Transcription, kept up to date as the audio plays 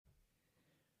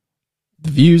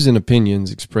The views and opinions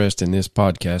expressed in this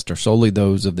podcast are solely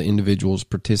those of the individuals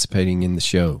participating in the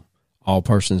show. All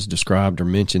persons described or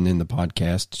mentioned in the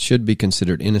podcast should be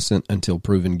considered innocent until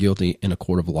proven guilty in a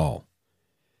court of law.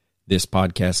 This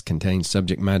podcast contains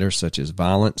subject matter such as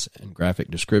violence and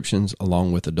graphic descriptions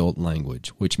along with adult language,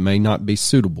 which may not be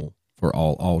suitable for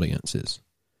all audiences.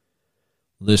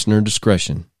 Listener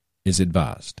discretion is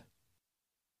advised.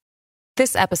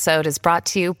 This episode is brought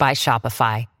to you by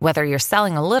Shopify. Whether you're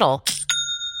selling a little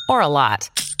or a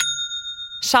lot,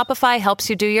 Shopify helps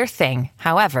you do your thing,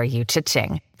 however you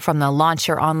cha-ching. From the launch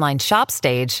your online shop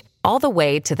stage, all the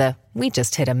way to the we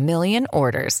just hit 1 million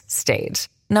orders stage.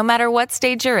 No matter what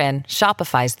stage you're in,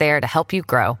 Shopify's there to help you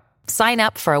grow. Sign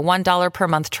up for a $1 per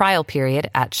month trial period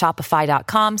at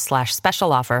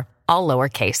shopify.com/special offer, all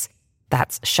lowercase.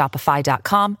 That's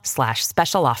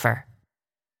shopify.com/special offer.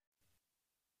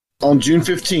 On June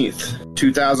 15th,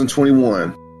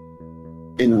 2021,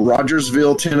 in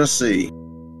Rogersville, Tennessee,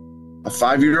 a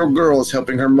 5-year-old girl is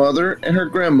helping her mother and her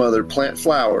grandmother plant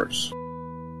flowers.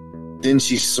 Then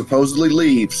she supposedly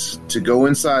leaves to go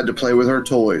inside to play with her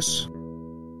toys.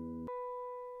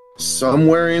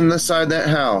 Somewhere inside that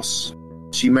house,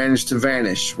 she managed to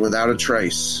vanish without a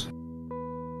trace.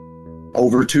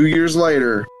 Over 2 years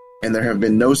later, and there have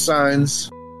been no signs,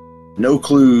 no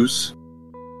clues,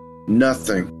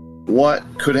 nothing. What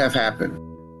could have happened?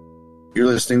 You're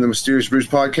listening to the Mysterious Brews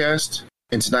Podcast,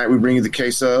 and tonight we bring you the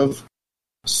case of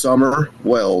Summer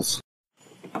Wells.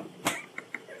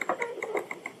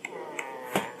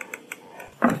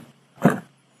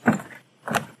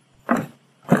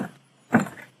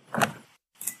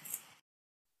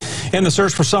 In the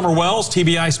search for Summer Wells,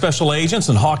 TBI special agents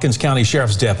and Hawkins County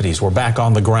Sheriff's deputies were back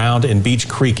on the ground in Beach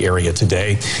Creek area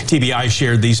today. TBI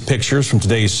shared these pictures from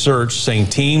today's search, saying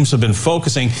teams have been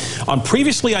focusing on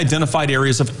previously identified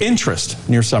areas of interest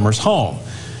near Summer's home.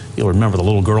 You'll remember the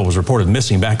little girl was reported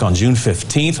missing back on June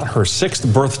 15th. Her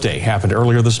 6th birthday happened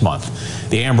earlier this month.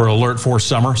 The Amber Alert for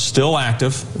Summer still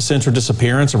active. Since her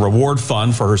disappearance, a reward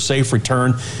fund for her safe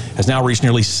return has now reached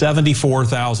nearly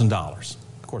 $74,000.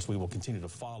 Of course, we will continue to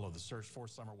follow the search for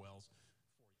Summer Wells.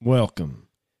 Welcome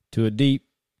to a deep,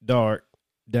 dark,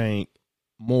 dank,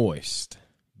 moist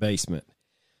basement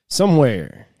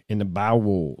somewhere in the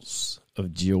bowels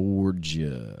of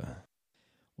Georgia.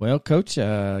 Well, Coach,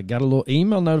 got a little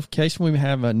email notification. We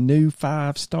have a new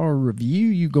 5-star review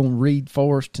you going to read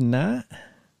for us tonight?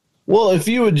 Well, if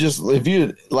you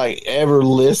ever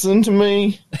listen to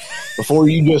me before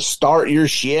you just start your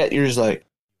shit, you're just like,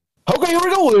 okay, here we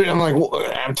go. I'm like,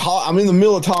 I'm in the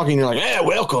middle of talking. You're like, yeah,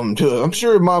 welcome to it. I'm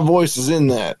sure my voice is in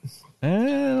that. I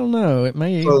don't know. It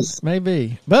may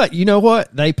be. But you know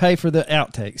what? They pay for the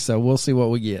outtakes, so we'll see what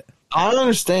we get. I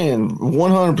understand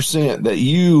 100% that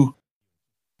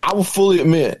I will fully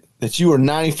admit that you are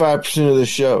 95% of this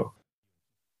show.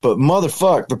 But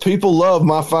motherfuck, the people love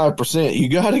my 5%. You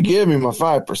got to give me my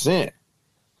 5%.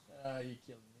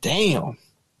 Damn.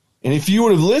 And if you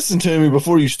would have listened to me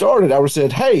before you started, I would have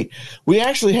said, hey, we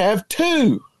actually have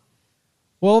 2.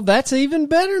 Well, that's even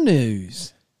better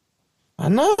news. I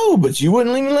know, but you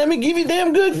wouldn't even let me give you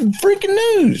damn good freaking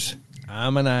news.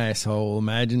 I'm an asshole.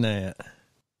 Imagine that.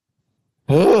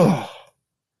 Ugh.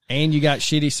 And you got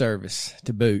shitty service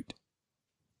to boot.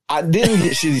 I didn't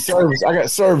get shitty service. I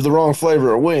got served the wrong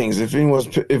flavor of wings. If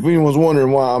anyone's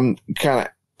wondering why I'm kind of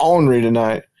ornery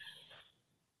tonight,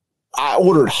 I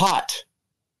ordered hot.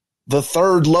 The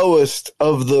third lowest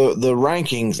of the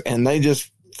rankings, and they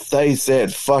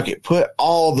said, fuck it, put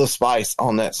all the spice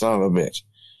on that son of a bitch.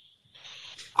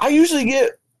 I usually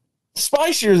get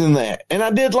spicier than that, and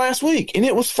I did last week, and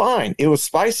it was fine. It was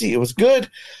spicy, it was good,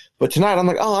 but tonight I'm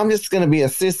like, oh, I'm just going to be a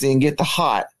sissy and get the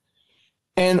hot,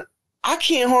 and I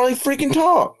can't hardly freaking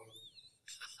talk.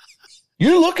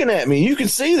 You're looking at me. You can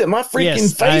see that my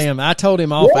freaking face. I am. I told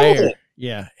him off air.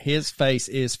 Yeah, his face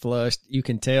is flushed. You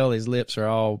can tell his lips are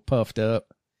all puffed up.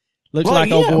 Looks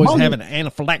like old boy's having an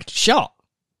anaphylactic shock.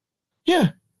 Yeah.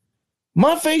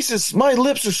 My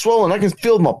lips are swollen. I can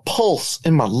feel my pulse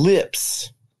in my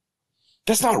lips.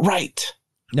 That's not right.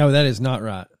 No, that is not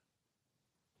right.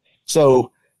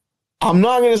 So, I'm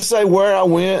not going to say where I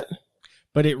went.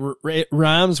 But it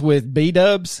rhymes with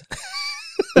B-dubs.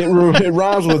 It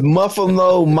rhymes with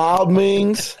Muffalo Mild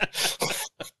Mings.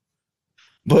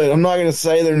 But I'm not going to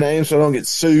say their names so I don't get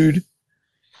sued.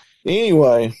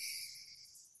 Anyway.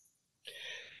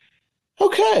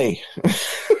 Okay.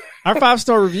 Our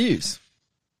 5-star reviews.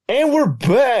 And we're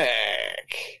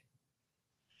back.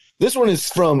 This one is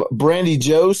from Brandy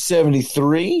Joe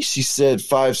 73. She said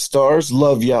 5 stars.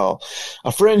 Love y'all.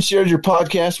 A friend shared your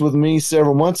podcast with me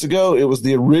several months ago. It was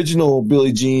the original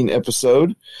Billie Jean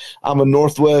episode. I'm a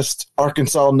Northwest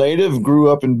Arkansas native,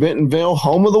 grew up in Bentonville,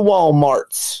 home of the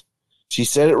Walmarts. She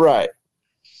said it right.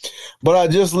 But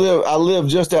I live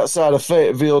just outside of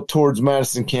Fayetteville towards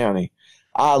Madison County.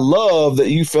 I love that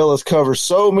you fellas cover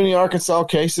so many Arkansas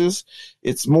cases.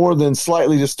 It's more than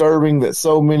slightly disturbing that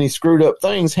so many screwed up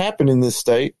things happen in this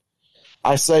state.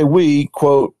 I say we,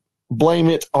 quote, blame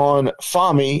it on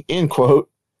FAMI, end quote.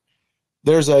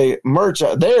 There is a merch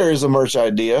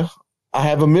idea. I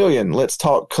have a million. Let's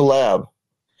talk collab.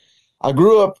 I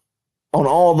grew up on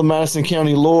all the Madison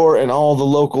County lore and all the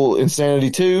local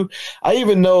insanity too. I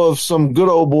even know of some good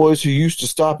old boys who used to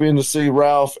stop in to see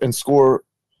Ralph and score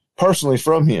personally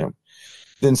from him,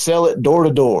 then sell it door to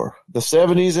door. The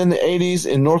 70s and the 80s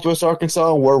in Northwest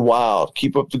Arkansas were wild.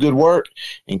 Keep up the good work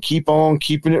and keep on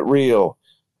keeping it real.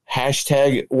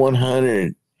 Hashtag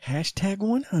 100. Hashtag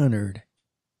 100.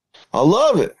 I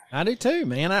love it. I do too,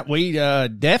 man. We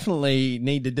definitely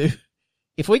need to do,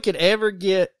 if we could ever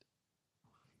get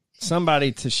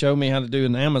somebody to show me how to do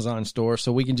an Amazon store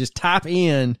so we can just type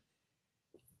in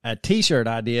a t-shirt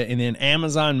idea and then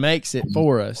Amazon makes it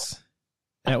for us.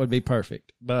 That would be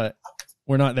perfect, but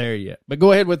we're not there yet. But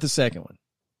go ahead with the second one.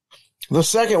 The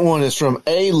second one is from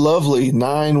A Lovely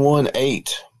 918.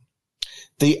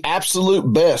 The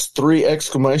absolute best, 3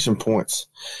 exclamation points,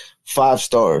 5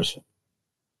 stars.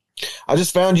 I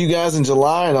just found you guys in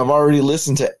July and I've already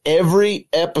listened to every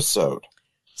episode.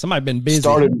 Somebody been busy.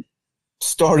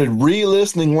 Started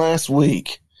re-listening last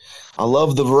week. I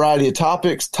love the variety of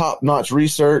topics, top-notch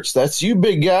research. That's you,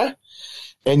 big guy.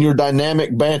 And your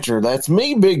dynamic banter. That's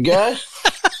me, big guy.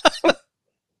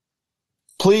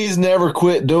 Please never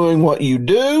quit doing what you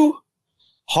do.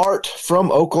 Heart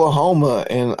from Oklahoma.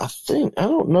 And I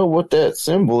don't know what that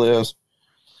symbol is,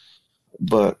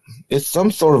 but it's some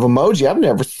sort of emoji I've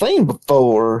never seen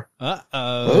before.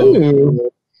 Uh-oh.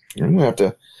 Ooh. I'm going to have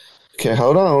to, okay,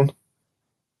 hold on.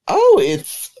 Oh,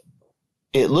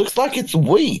 it looks like it's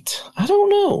wheat. I don't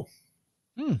know.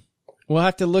 We'll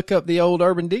have to look up the old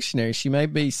Urban Dictionary. She may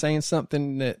be saying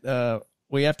something that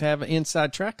we have to have an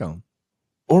inside track on.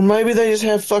 Or maybe they just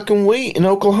have fucking wheat in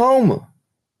Oklahoma.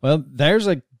 Well, there's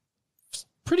a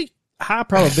pretty high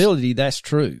probability that's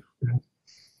true.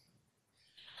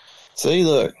 See,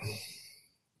 look.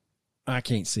 I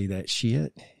can't see that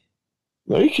shit.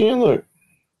 No, you can look.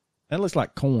 That looks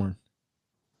like corn.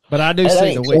 But I do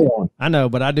see the wheat. Corn. I know,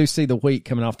 but I do see the wheat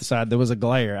coming off the side. There was a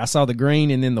glare. I saw the green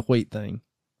and then the wheat thing.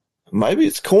 Maybe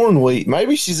it's corn wheat.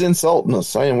 Maybe she's insulting us,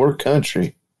 saying we're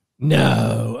country.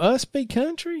 No, us be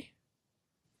country?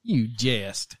 You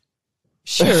jest.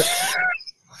 Sure.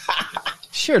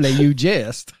 Surely you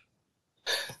jest.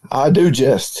 I do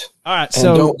jest. All right,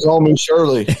 so don't call me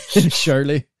Shirley.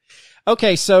 Shirley.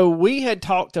 Okay, so we had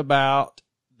talked about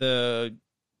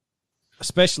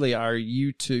especially our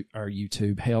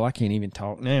YouTube. Hell, I can't even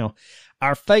talk now.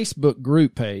 Our Facebook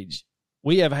group page.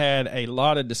 We have had a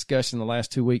lot of discussion the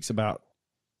last 2 weeks about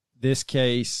this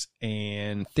case,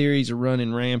 and theories are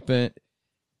running rampant.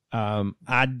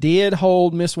 I did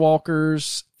hold Miss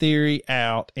Walker's theory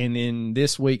out, and then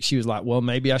this week she was like, well,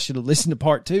 maybe I should have listened to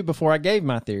part 2 before I gave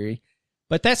my theory,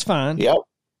 but that's fine. Yep.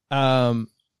 And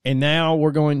now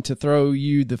we're going to throw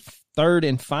you the third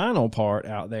and final part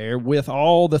out there with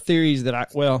all the theories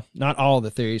that not all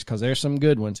the theories, because there's some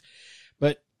good ones,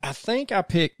 but I think I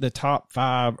picked the top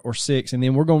 5 or 6, and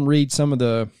then we're going to read some of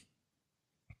the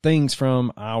things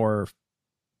from our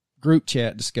group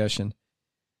chat discussion.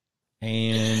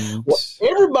 And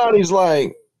everybody's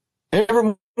like,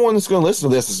 everyone that's going to listen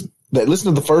to this that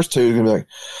listen to the first 2 is going to be like,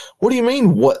 what do you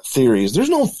mean, what theories? There's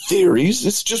no theories.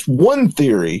 It's just one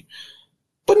theory,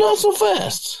 but not so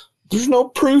fast. There's no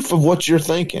proof of what you're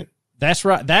thinking. That's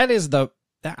right.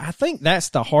 I think that's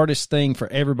the hardest thing for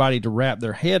everybody to wrap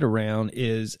their head around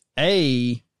is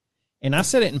and I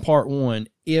said it in part 1,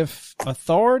 if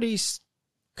authorities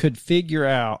could figure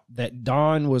out that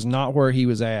Don was not where he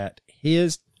was at,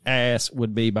 his ass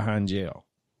would be under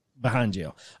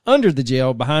the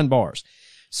jail, behind bars.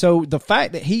 So the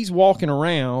fact that he's walking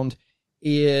around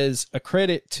is a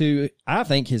credit to, I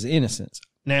think, his innocence.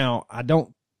 Now, I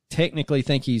don't technically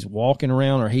think he's walking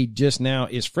around, or he just now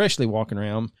is freshly walking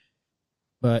around,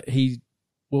 but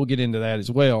we'll get into that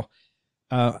as well.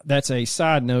 That's a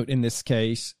side note in this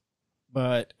case.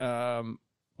 But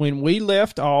when we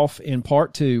left off in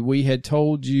part 2, we had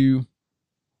told you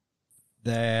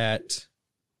that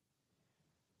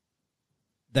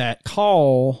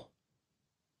call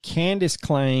Candace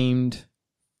claimed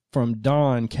from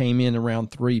Don came in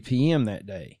around 3 p.m. that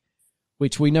day.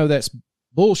 which we know that's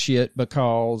bullshit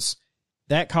because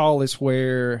that call is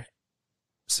where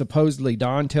supposedly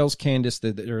Don tells Candace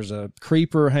that there's a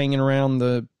creeper hanging around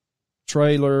the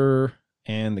trailer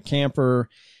and the camper.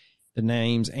 The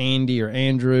name's Andy or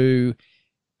Andrew.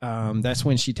 That's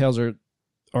when she tells her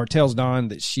or tells Don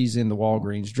that she's in the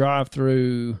Walgreens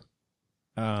drive-thru.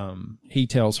 He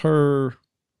tells her,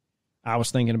 I was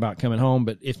thinking about coming home,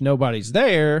 but if nobody's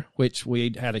there, which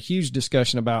we had a huge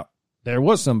discussion about, there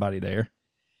was somebody there.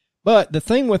 But the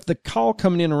thing with the call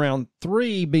coming in around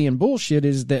 3 being bullshit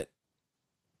is that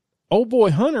old boy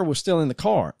Hunter was still in the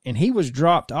car, and he was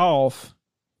dropped off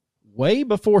way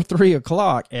before 3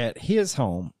 o'clock at his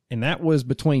home. And that was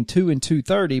between 2 and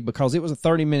 2:30 because it was a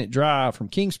 30-minute drive from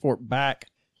Kingsport back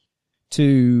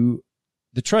to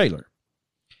the trailer.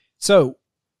 So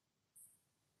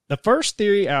the first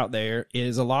theory out there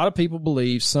is a lot of people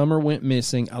believe Summer went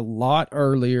missing a lot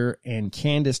earlier and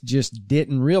Candace just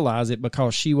didn't realize it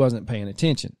because she wasn't paying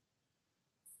attention.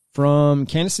 From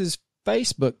Candace's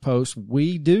Facebook post,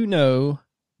 we do know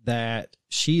that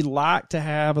she liked to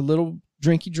have a little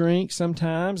drinky drink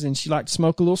sometimes, and she liked to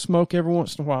smoke a little smoke every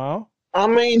once in a while. I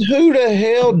mean, who the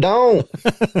hell don't?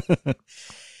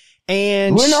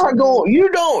 And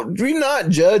you're not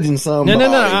judging somebody.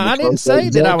 No. I didn't say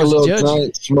that I was judging.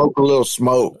 Drink, smoke a little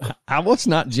smoke. I was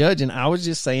not judging. I was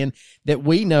just saying that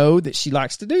we know that she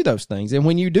likes to do those things. And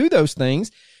when you do those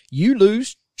things, you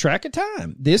lose track of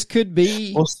time. This could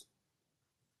be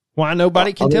why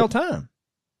nobody can tell time.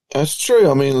 That's true.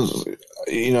 I mean,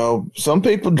 some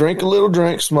people drink a little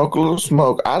drink, smoke a little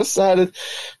smoke. I decided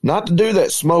not to do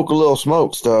that smoke a little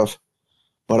smoke stuff,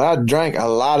 but I drank a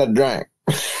lot of drink.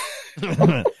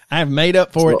 I have made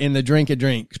up for it in the drink a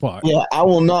drink part. Yeah, I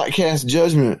will not cast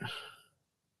judgment.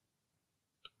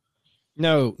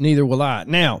 No, neither will I.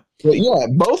 Now, but yeah,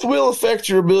 both will affect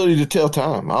your ability to tell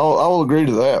time. I will agree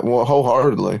to that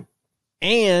wholeheartedly.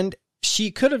 And she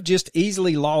could have just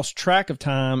easily lost track of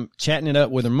time chatting it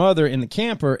up with her mother in the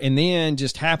camper and then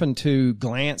just happened to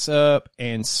glance up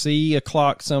and see a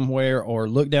clock somewhere or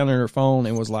look down at her phone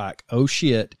and was like, oh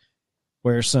shit,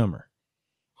 where's Summer?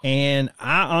 And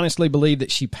I honestly believe that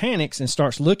she panics and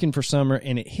starts looking for Summer,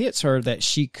 and it hits her that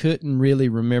she couldn't really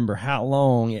remember how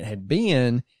long it had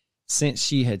been since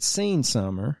she had seen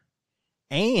Summer.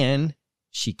 And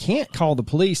she can't call the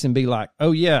police and be like,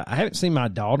 oh yeah, I haven't seen my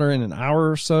daughter in an hour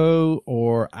or so,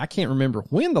 or I can't remember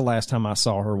when the last time I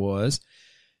saw her was.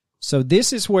 So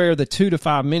this is where the 2 to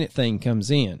 5 minute thing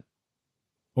comes in.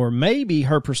 Or maybe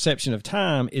her perception of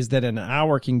time is that an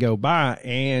hour can go by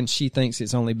and she thinks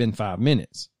it's only been 5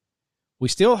 minutes. We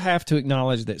still have to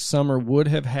acknowledge that Summer would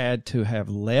have had to have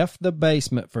left the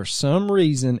basement for some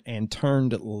reason and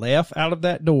turned left out of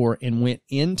that door and went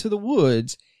into the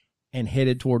woods and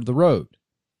headed toward the road.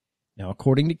 Now,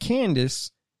 according to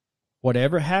Candace,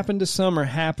 whatever happened to Summer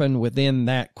happened within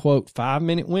that, quote, 5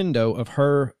 minute window of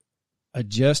her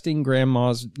adjusting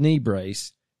Grandma's knee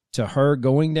brace to her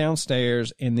going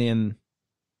downstairs, and then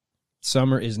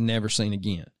Summer is never seen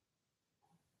again.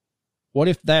 What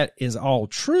if that is all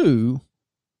true,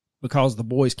 because the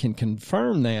boys can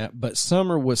confirm that, but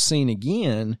Summer was seen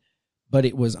again, but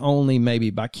it was only maybe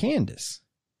by Candace?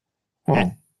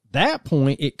 At that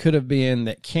point, it could have been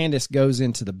that Candace goes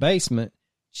into the basement,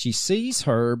 she sees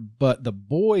her, but the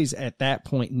boys at that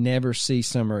point never see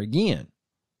Summer again.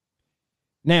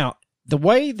 Now, the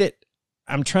way that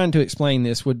I'm trying to explain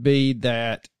this would be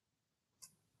that,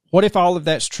 what if all of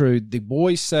that's true? The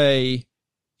boys say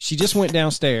she just went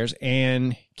downstairs,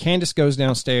 and Candace goes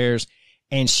downstairs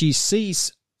and she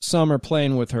sees Summer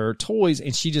playing with her toys,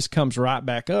 and she just comes right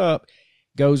back up,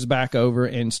 goes back over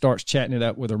and starts chatting it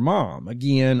up with her mom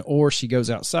again, or she goes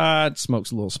outside,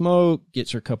 smokes a little smoke,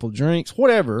 gets her a couple of drinks,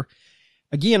 whatever.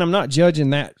 Again, I'm not judging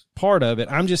that part of it.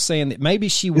 I'm just saying that maybe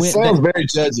she went. It sounds very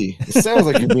judgy. It sounds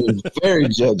like you're being very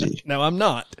judgy. No, I'm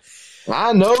not.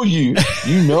 I know you.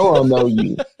 You know I know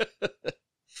you.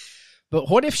 But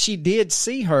what if she did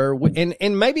see her,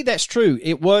 and maybe that's true.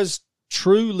 It was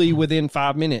truly within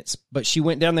 5 minutes, but she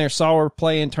went down there, saw her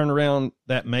playing, turned around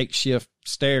that makeshift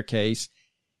staircase,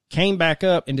 came back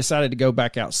up and decided to go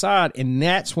back outside. And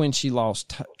that's when she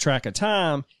lost track of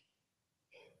time,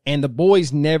 and the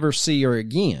boys never see her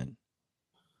again.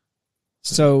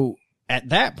 So at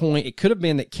that point, it could have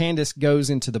been that Candace goes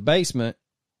into the basement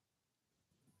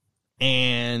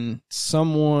and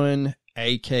someone,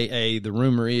 AKA the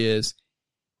rumor is,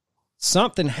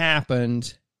 something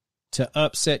happened to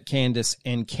upset Candace,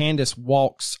 and Candace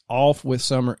walks off with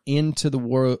Summer into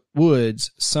the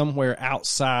woods somewhere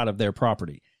outside of their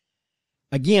property.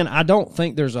 Again, I don't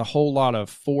think there's a whole lot of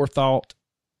forethought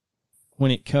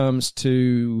when it comes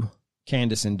to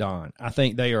Candace and Don. I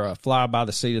think they are a fly by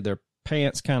the seat of their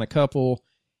pants kind of couple.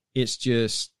 It's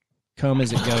just come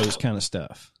as it goes kind of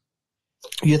stuff.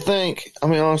 You think? I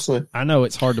mean, honestly. I know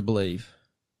it's hard to believe.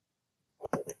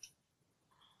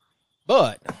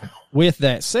 But with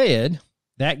that said,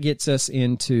 that gets us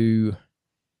into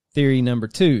theory number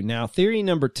 2. Now, theory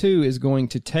number 2 is going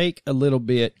to take a little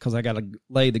bit because I got to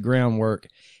lay the groundwork.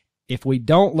 If we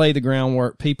don't lay the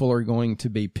groundwork, people are going to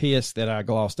be pissed that I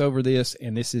glossed over this,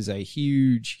 and this is a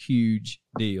huge, huge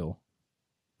deal.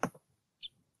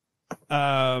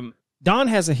 Don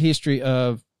has a history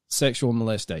of sexual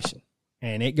molestation,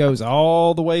 and it goes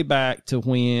all the way back to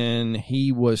when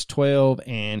he was 12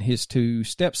 and his 2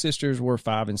 stepsisters were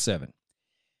 5 and 7.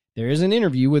 There is an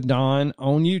interview with Don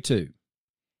on YouTube,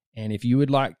 and if you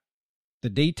would like the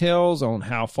details on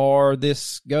how far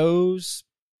this goes,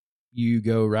 you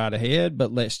go right ahead,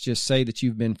 but let's just say that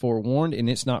you've been forewarned, and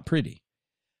it's not pretty.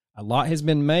 A lot has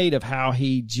been made of how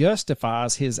he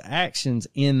justifies his actions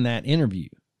in that interview.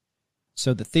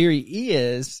 So the theory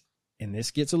is, and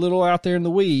this gets a little out there in the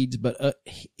weeds, but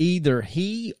either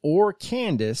he or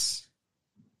Candace,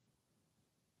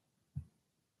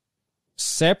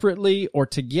 separately or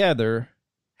together,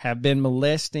 have been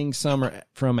molesting Summer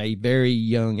from a very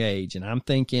young age. And I'm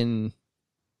thinking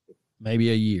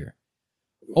maybe a year.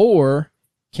 Or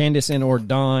Candace and or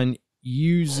Don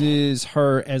uses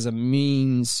her as a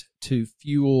means to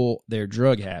fuel their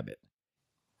drug habit.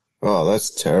 Oh, that's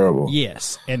terrible.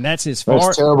 Yes, and that's as far.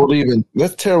 That's terrible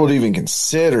to even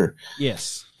consider.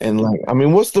 Yes, and like, I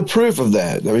mean, what's the proof of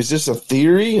that? I mean, is this a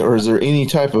theory, or is there any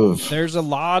type of? There's a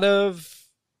lot of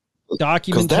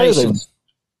documentation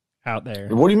out there.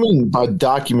 What do you mean by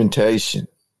documentation?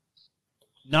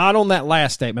 Not on that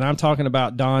last statement. I'm talking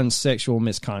about Don's sexual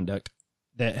misconduct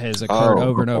that has occurred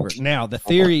over and over. Now, the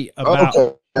theory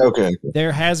about okay,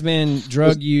 there has been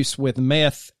drug use with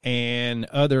meth and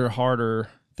other harder.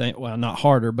 Well, not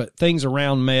harder, but things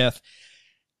around meth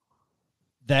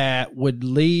that would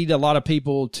lead a lot of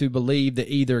people to believe that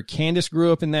either Candace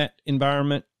grew up in that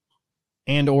environment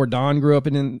and or Don grew up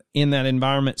in that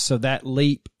environment. So that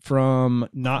leap from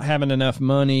not having enough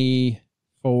money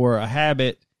for a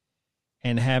habit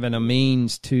and having a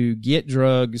means to get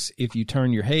drugs if you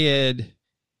turn your head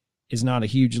is not a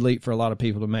huge leap for a lot of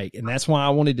people to make. And that's why I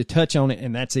wanted to touch on it,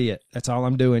 and that's it. That's all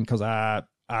I'm doing, because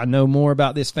I know more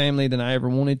about this family than I ever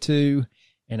wanted to,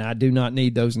 and I do not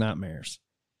need those nightmares.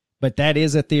 But that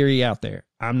is a theory out there.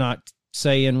 I'm not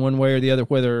saying one way or the other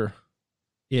whether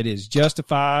it is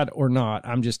justified or not.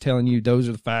 I'm just telling you those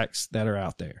are the facts that are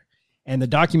out there. And the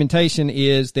documentation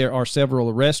is there are several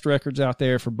arrest records out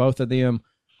there for both of them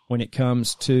when it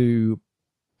comes to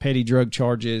petty drug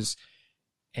charges,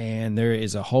 and there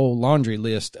is a whole laundry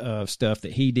list of stuff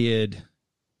that he did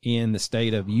in the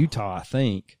state of Utah, I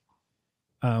think,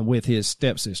 with his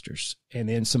stepsisters. And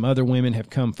then some other women have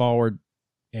come forward,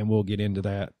 and we'll get into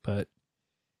that. But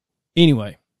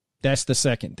anyway, that's the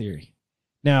second theory.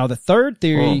 Now, the third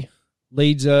theory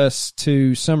leads us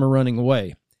to Summer running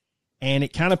away. And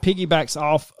it kind of piggybacks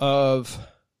off of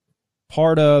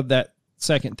part of that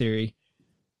second theory,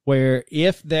 where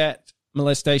if that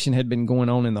molestation had been going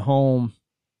on in the home,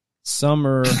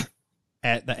 Summer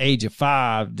at the age of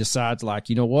 5 decides, like,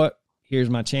 you know what? Here's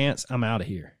my chance. I'm out of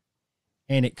here.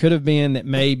 And it could have been that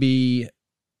maybe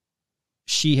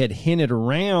she had hinted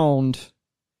around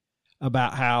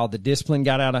about how the discipline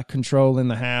got out of control in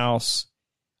the house,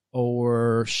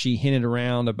 or she hinted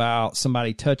around about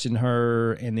somebody touching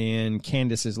her, and then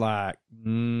Candace is like,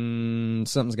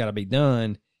 something's got to be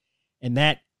done. And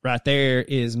that right there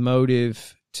is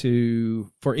motive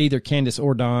for either Candace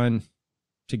or Don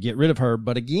to get rid of her.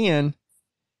 But again,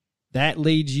 that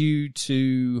leads you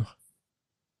to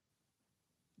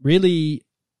really,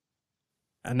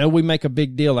 I know we make a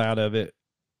big deal out of it.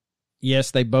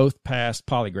 Yes, they both passed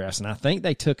polygraphs, and I think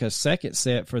they took a second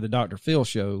set for the Dr. Phil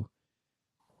show.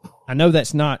 I know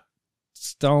that's not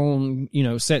stone,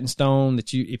 set in stone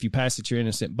that if you pass it, you're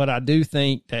innocent, but I do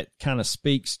think that kind of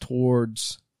speaks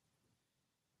towards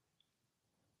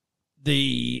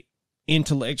the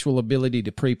intellectual ability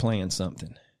to pre-plan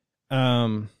something.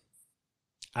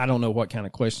 I don't know what kind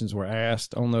of questions were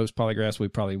asked on those polygraphs. We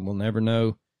probably will never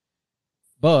know,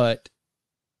 but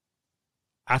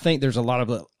I think there's a lot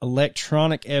of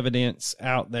electronic evidence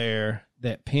out there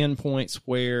that pinpoints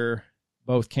where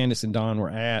both Candace and Don were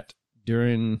at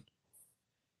during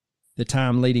the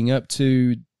time leading up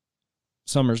to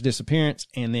Summer's disappearance,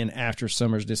 and then after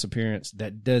Summer's disappearance.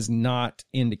 That does not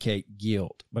indicate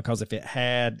guilt, because if it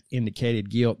had indicated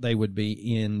guilt, they would be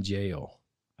in jail.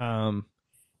 Now,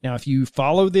 if you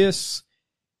follow this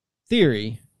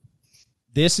theory,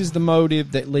 this is the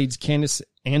motive that leads Candace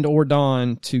and or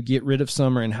Dawn to get rid of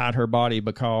Summer and hide her body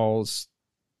because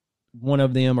one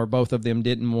of them or both of them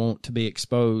didn't want to be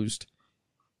exposed.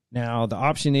 Now, the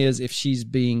option is if she's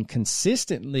being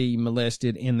consistently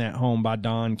molested in that home by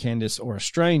Dawn, Candace, or a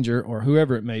stranger, or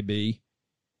whoever it may be,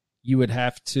 you would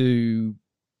have to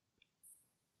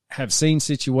have seen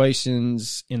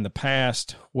situations in the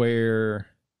past where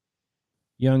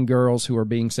young girls who are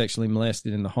being sexually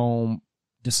molested in the home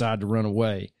decide to run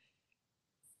away.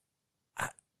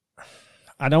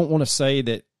 I don't want to say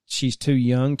that she's too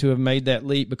young to have made that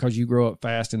leap because you grow up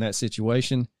fast in that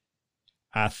situation.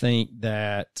 I think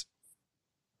that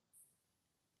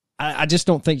I just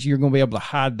don't think you're going to be able to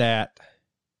hide that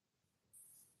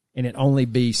and it only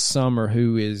be Summer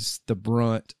who is the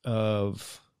brunt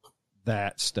of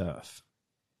that stuff.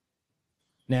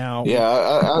 Now, yeah,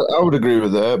 I would agree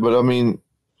with that, but I mean,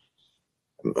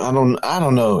 I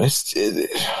don't know. It's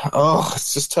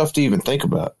just tough to even think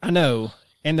about. I know,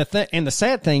 and the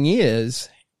sad thing is,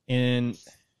 and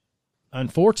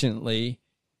unfortunately,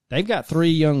 they've got 3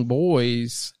 young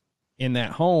boys in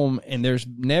that home, and there's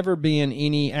never been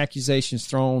any accusations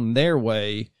thrown their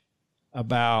way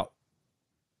about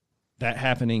that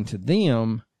happening to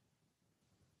them.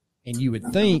 And you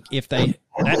would think if that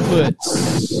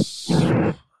puts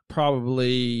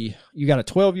probably, you got a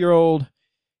 12-year-old,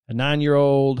 a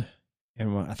 9-year-old,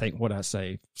 and I think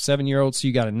 7-year-old. So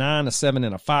you got a 9, a 7,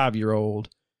 and a 5-year-old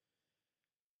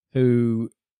who,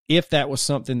 if that was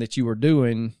something that you were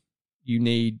doing, you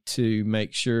need to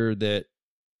make sure that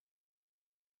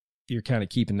you're kind of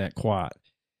keeping that quiet.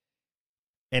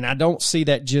 And I don't see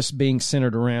that just being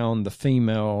centered around the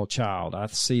female child. I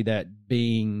see that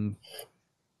being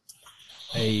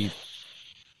a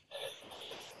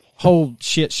whole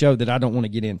shit show that I don't want to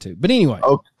get into. But anyway.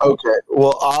 Okay.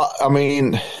 Well, I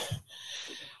mean,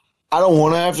 I don't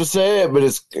want to have to say it, but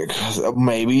it's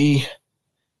maybe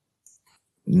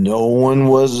no one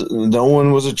was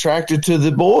attracted to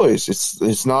the boys.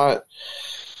 It's not,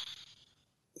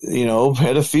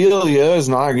 pedophilia is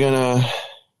not gonna.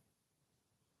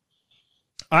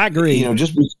 I agree. God,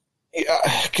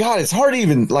 it's hard to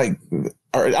even I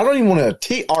don't even want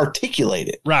to articulate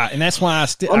it. Right, and that's why I'm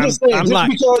just saying,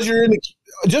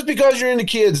 just because you're into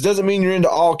kids doesn't mean you're into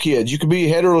all kids. You could be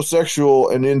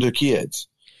heterosexual and into kids.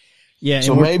 Yeah.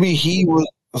 So maybe he was.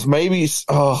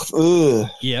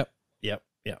 Yep.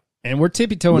 And we're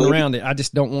tippy-toeing around it. I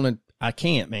just don't want to. I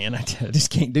can't, man. I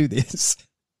just can't do this.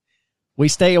 We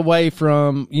stay away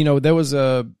from. There was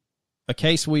a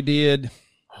case we did.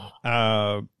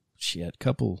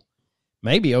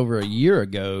 Maybe over a year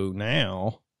ago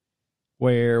now,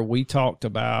 where we talked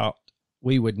about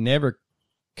we would never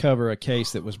cover a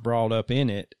case that was brought up in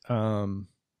it. And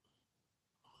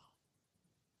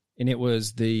it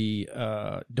was the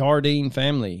Dardeen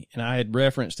family. And I had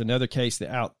referenced another case that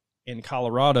out in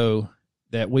Colorado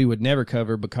that we would never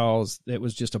cover because it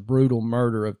was just a brutal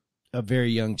murder of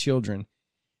very young children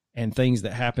and things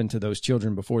that happened to those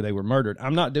children before they were murdered.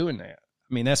 I'm not doing that.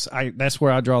 I mean, that's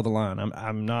where I draw the line.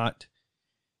 I'm not.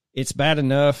 It's bad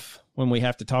enough when we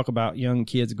have to talk about young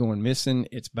kids going missing.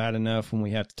 It's bad enough when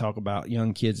we have to talk about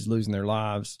young kids losing their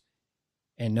lives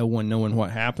and no one knowing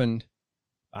what happened.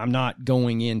 I'm not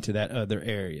going into that other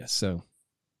area. So,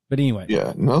 but anyway.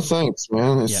 Yeah, no thanks,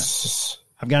 man.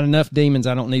 I've got enough demons.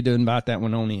 I don't need to invite that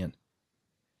one on in.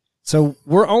 So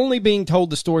we're only being told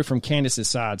the story from Candace's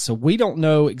side. So we don't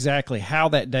know exactly how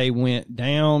that day went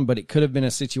down, but it could have been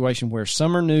a situation where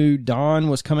Summer knew Dawn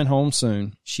was coming home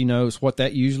soon. She knows what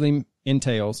that usually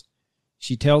entails.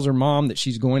 She tells her mom that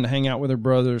she's going to hang out with her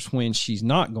brothers when she's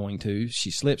not going to. She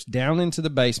slips down into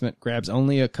the basement, grabs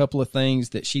only a couple of things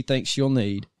that she thinks she'll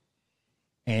need,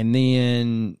 and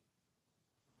then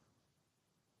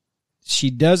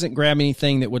she doesn't grab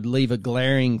anything that would leave a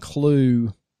glaring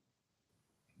clue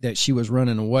that she was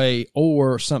running away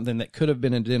or something that could have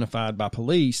been identified by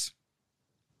police.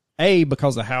 A,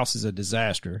 because the house is a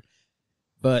disaster,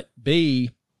 but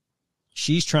B,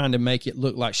 she's trying to make it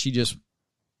look like she just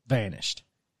vanished.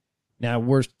 Now,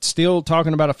 we're still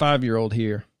talking about a 5-year-old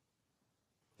here.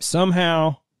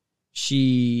 Somehow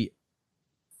she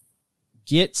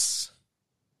gets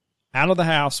out of the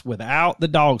house without the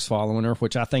dogs following her,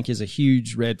 which I think is a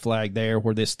huge red flag there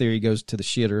where this theory goes to the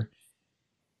shitter.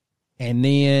 And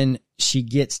then she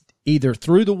gets either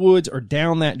through the woods or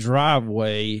down that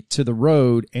driveway to the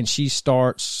road, and she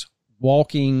starts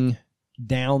walking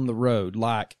down the road.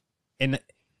 And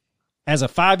as a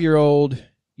 5-year-old,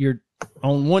 you're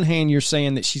on one hand, you're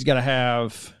saying that she's got to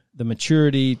have the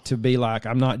maturity to be like,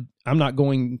 I'm not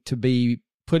going to be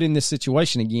put in this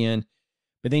situation again.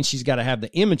 But then she's got to have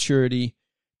the immaturity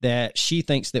that she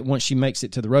thinks that once she makes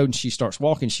it to the road and she starts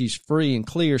walking, she's free and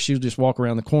clear. She'll just walk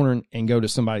around the corner and go to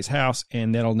somebody's house,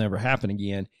 and that'll never happen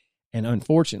again. And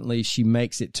unfortunately, she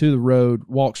makes it to the road,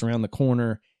 walks around the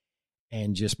corner,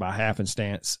 and just by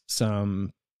happenstance,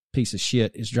 some piece of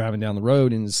shit is driving down the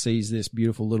road and sees this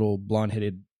beautiful little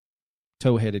blonde-headed,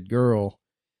 tow-headed girl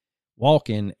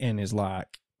walking and is like,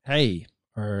 hey,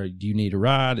 or do you need a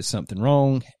ride? Is something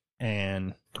wrong?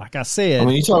 And like I said, I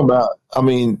mean, you talking about,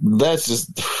 that's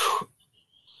just,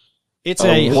 it's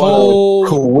a whole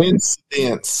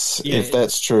coincidence, yeah, if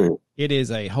that's true. It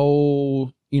is a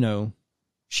whole,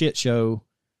 shit show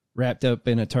wrapped up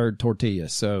in a turd tortilla.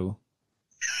 So,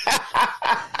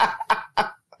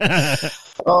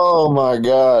 oh my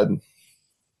God.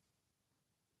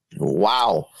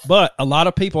 Wow. But a lot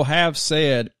of people have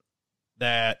said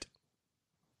that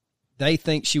they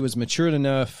think she was mature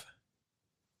enough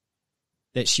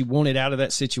that she wanted out of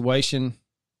that situation,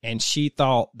 and she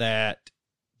thought that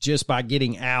just by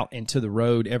getting out into the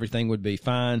road, everything would be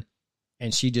fine,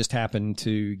 and she just happened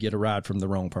to get a ride from the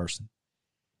wrong person.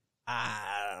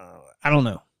 I don't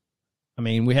know. I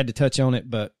mean, we had to touch on it,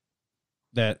 but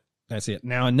that's it.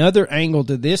 Now, another angle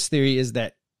to this theory is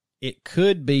that it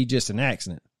could be just an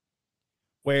accident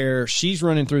where she's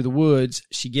running through the woods.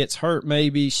 She gets hurt.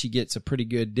 Maybe she gets a pretty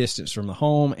good distance from the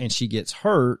home, and she gets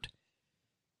hurt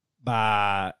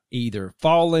by either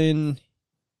falling,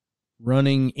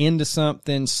 running into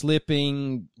something,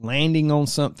 slipping, landing on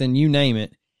something, you name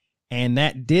it. And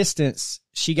that distance,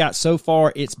 she got so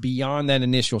far, it's beyond that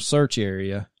initial search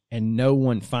area, and no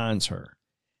one finds her.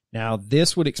 Now,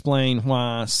 this would explain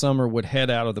why Summer would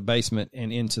head out of the basement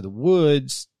and into the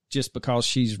woods just because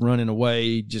she's running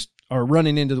away, or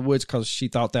running into the woods because she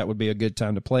thought that would be a good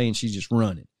time to play, and she's just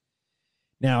running.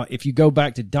 Now, if you go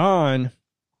back to Don,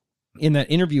 in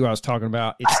that interview I was talking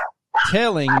about, it's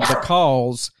telling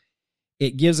because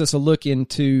it gives us a look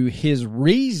into his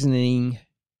reasoning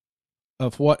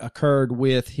of what occurred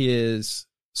with his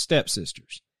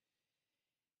stepsisters.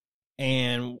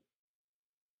 And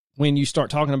when you start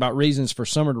talking about reasons for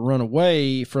Summer to run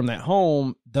away from that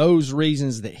home, those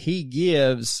reasons that he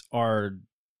gives are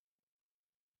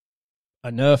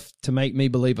enough to make me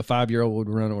believe a 5-year-old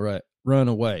would run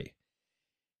away.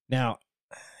 Now,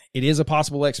 it is a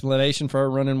possible explanation for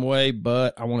her running away,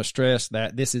 but I want to stress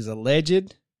that this is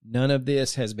alleged. None of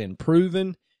this has been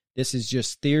proven. This is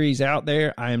just theories out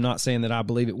there. I am not saying that I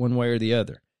believe it one way or the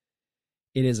other.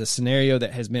 It is a scenario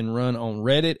that has been run on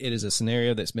Reddit. It is a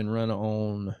scenario that's been run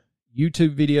on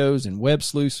YouTube videos and web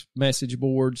sleuth message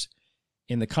boards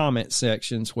in the comment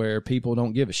sections where people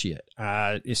don't give a shit.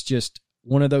 It's just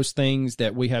one of those things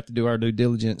that we have to do our due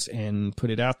diligence and put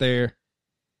it out there.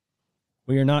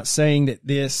 We are not saying that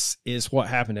this is what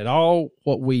happened at all.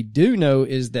 What we do know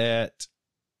is that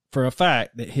for a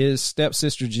fact that his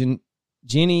stepsister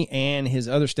Jenny and his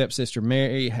other stepsister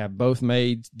Mary have both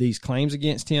made these claims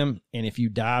against him. And if you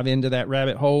dive into that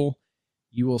rabbit hole,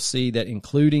 you will see that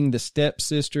including the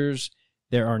stepsisters,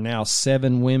 there are now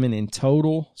 7 women in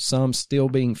total, some still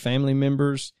being family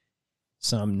members,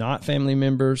 some not family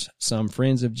members, some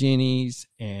friends of Jenny's,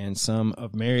 and some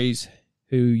of Mary's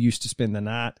who used to spend the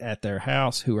night at their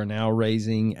house, who are now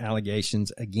raising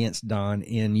allegations against Don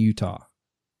in Utah.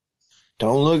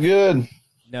 Don't look good.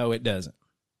 No, it doesn't.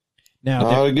 Now,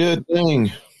 not a good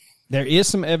thing. There is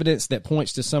some evidence that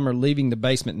points to Summer leaving the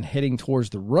basement and heading towards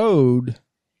the road.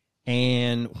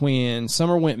 And when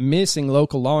Summer went missing,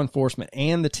 local law enforcement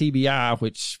and the TBI,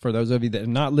 which for those of you that have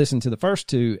not listened to the first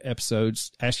 2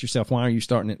 episodes, ask yourself, why are you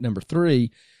starting at number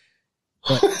 3?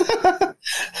 But,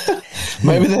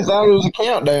 maybe they thought it was a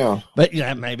countdown. But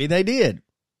yeah, maybe they did.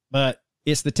 But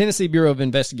it's the Tennessee Bureau of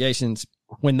Investigations.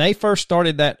 When they first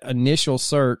started that initial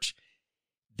search,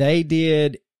 they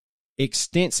did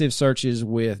extensive searches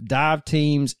with dive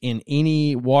teams in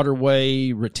any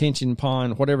waterway, retention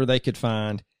pond, whatever they could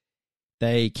find.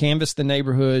 They canvassed the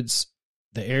neighborhoods,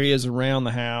 the areas around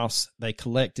the house. They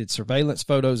collected surveillance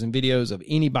photos and videos of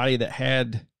anybody that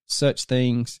had such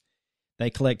things.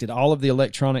 They collected all of the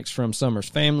electronics from Summer's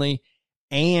family,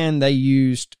 and they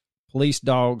used police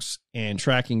dogs and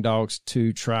tracking dogs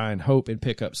to try and hope and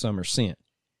pick up Summer's scent.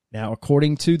 Now,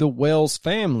 according to the Wells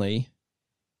family,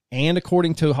 and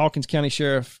according to Hawkins County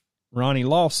Sheriff Ronnie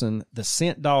Lawson, the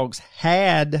scent dogs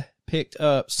had picked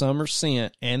up Summer's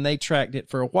scent, and they tracked it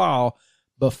for a while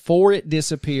before it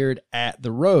disappeared at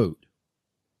the road.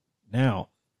 Now,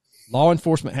 law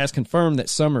enforcement has confirmed that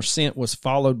Summer's scent was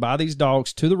followed by these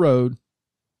dogs to the road,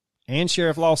 and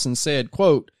Sheriff Lawson said,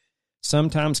 quote,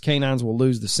 sometimes canines will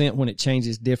lose the scent when it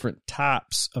changes different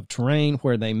types of terrain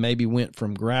where they maybe went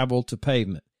from gravel to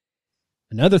pavement.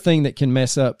 Another thing that can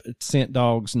mess up scent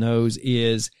dog's nose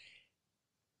is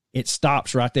it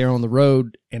stops right there on the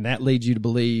road, and that leads you to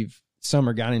believe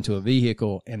Summer got into a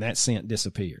vehicle and that scent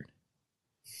disappeared.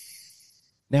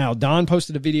 Now, Don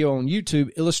posted a video on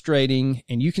YouTube illustrating,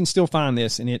 and you can still find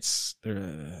this, and it's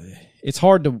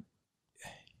hard to...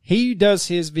 He does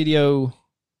his video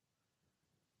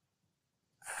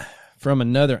from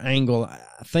another angle,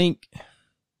 I think,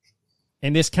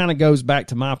 and this kind of goes back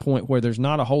to my point where there's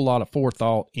not a whole lot of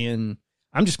forethought in,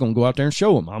 I'm just going to go out there and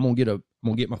show them. I'm going to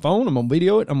get my phone, I'm going to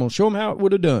video it, I'm going to show them how it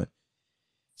would have done.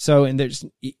 So, and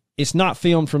it's not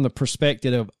filmed from the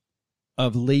perspective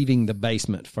of leaving the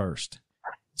basement first.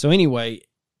 So anyway,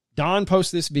 Don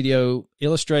posted this video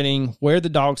illustrating where the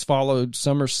dogs followed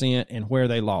Summer's scent and where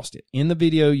they lost it. In the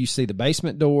video, you see the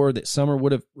basement door that Summer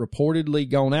would have reportedly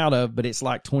gone out of, but it's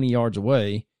like 20 yards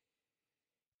away.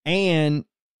 And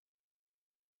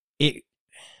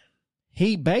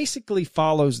he basically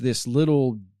follows this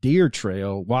little deer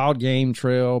trail, wild game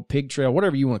trail, pig trail,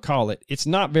 whatever you want to call it. It's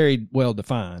not very well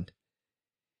defined.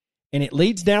 And it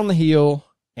leads down the hill,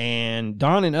 and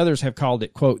Don and others have called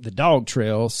it, quote, the dog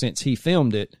trail since he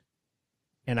filmed it.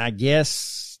 And I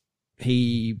guess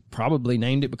he probably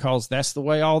named it because that's the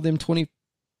way all them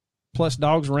 20-plus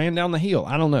dogs ran down the hill.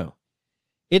 I don't know.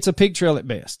 It's a pig trail at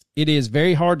best. It is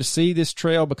very hard to see this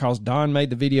trail because Don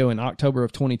made the video in October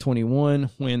of 2021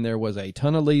 when there was a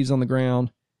ton of leaves on the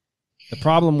ground. The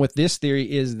problem with this theory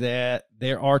is that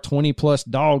there are 20-plus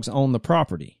dogs on the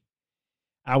property.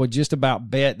 I would just about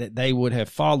bet that they would have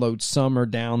followed Summer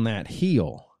down that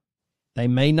hill. They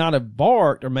may not have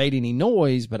barked or made any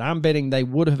noise, but I'm betting they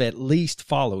would have at least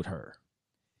followed her.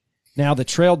 Now, the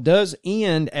trail does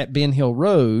end at Ben Hill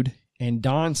Road, and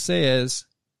Don says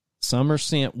Summer's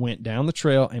scent went down the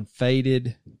trail and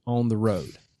faded on the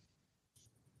road.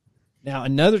 Now,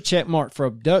 another check mark for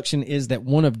abduction is that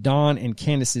one of Don and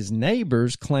Candace's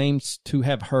neighbors claims to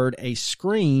have heard a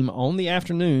scream on the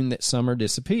afternoon that Summer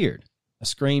disappeared. A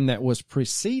scream that was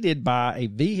preceded by a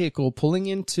vehicle pulling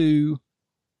into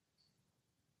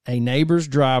a neighbor's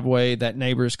driveway. That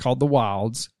neighbor is called the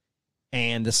Wilds,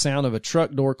 and the sound of a truck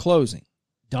door closing.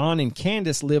 Don and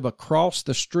Candace live across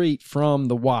the street from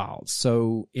the Wilds.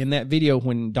 So in that video,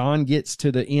 when Don gets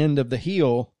to the end of the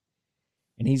hill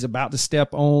and he's about to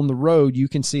step on the road, you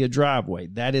can see a driveway.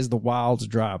 That is the Wilds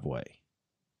driveway.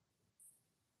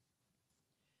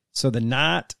 So the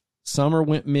night Summer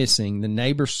went missing, the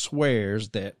neighbor swears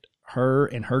that her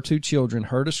and her two children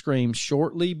heard a scream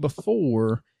shortly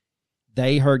before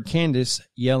they heard Candace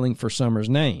yelling for Summer's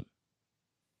name,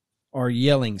 or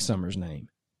yelling Summer's name.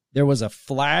 There was a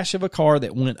flash of a car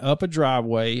that went up a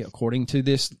driveway, according to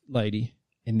this lady,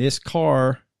 and this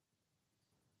car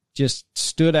just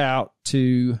stood out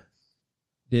to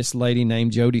this lady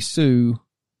named Jody Sue,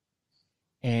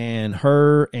 and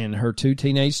her two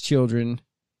teenage children,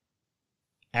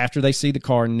 after they see the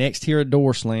car, next hear a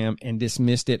door slam and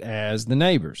dismissed it as the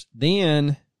neighbors.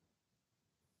 Then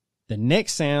the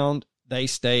next sound, they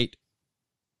state,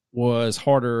 was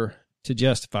harder to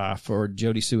justify for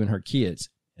Jody Sue and her kids.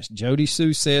 As Jody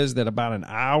Sue says that about an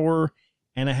hour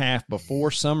and a half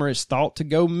before Summer is thought to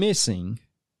go missing,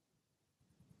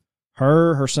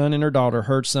 her son, and her daughter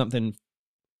heard something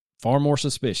far more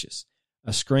suspicious.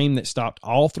 A scream that stopped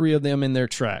all three of them in their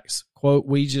tracks. Quote,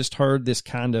 we just heard this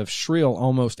kind of shrill,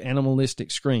 almost animalistic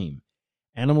scream.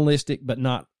 Animalistic, but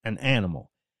not an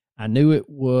animal. I knew it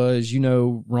was,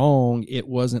 wrong. It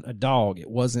wasn't a dog.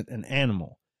 It wasn't an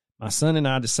animal. My son and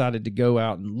I decided to go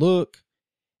out and look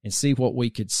and see what we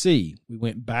could see. We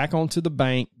went back onto the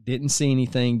bank, didn't see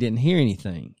anything, didn't hear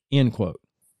anything, end quote.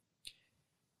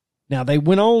 Now, they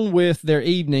went on with their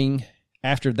evening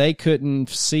after they couldn't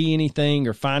see anything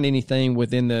or find anything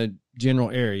within the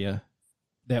general area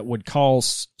that would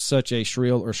cause such a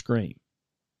shrill or scream.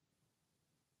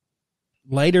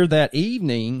 Later that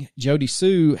evening, Jody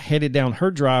Sue headed down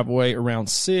her driveway around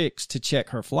 6 to check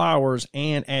her flowers,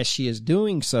 and as she is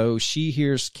doing so, she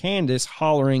hears Candace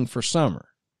hollering for Summer.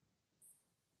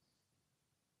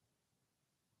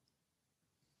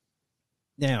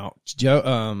 Now,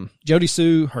 Jody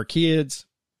Sue, her kids,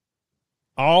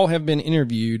 all have been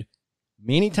interviewed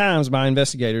many times by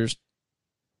investigators,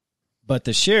 but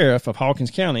the sheriff of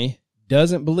Hawkins County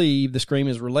doesn't believe the scream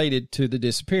is related to the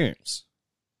disappearance.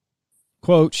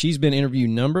 Quote, she's been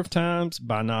interviewed a number of times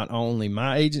by not only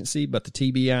my agency, but the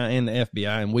TBI and the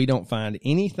FBI, and we don't find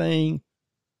anything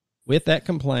with that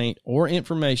complaint or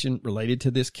information related to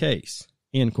this case,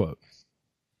 end quote.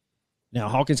 Now,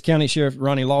 Hawkins County Sheriff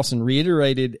Ronnie Lawson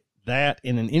reiterated that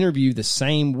in an interview the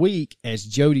same week as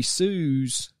Jody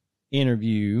Sue's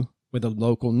interview with a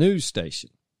local news station.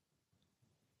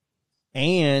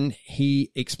 And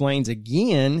he explains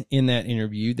again in that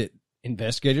interview that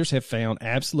investigators have found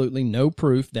absolutely no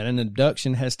proof that an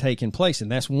abduction has taken place.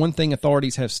 And that's one thing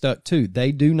authorities have stuck to.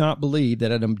 They do not believe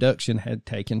that an abduction had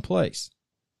taken place.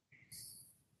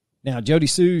 Now, Jody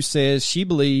Sue says she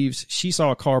believes she saw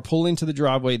a car pull into the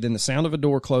driveway, then the sound of a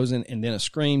door closing, and then a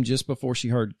scream just before she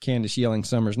heard Candace yelling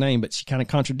Summer's name. But she kind of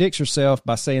contradicts herself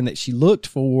by saying that she looked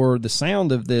for the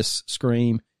sound of this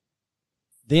scream.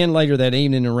 Then later that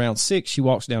evening around 6, she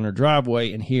walks down her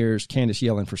driveway and hears Candace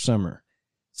yelling for Summer.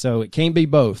 So it can't be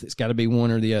both. It's got to be one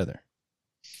or the other.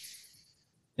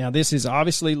 Now, this has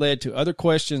obviously led to other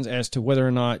questions as to whether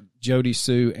or not Jody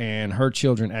Sue and her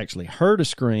children actually heard a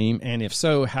scream, and if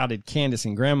so, how did Candace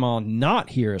and Grandma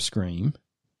not hear a scream?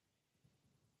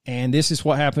 And this is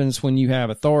what happens when you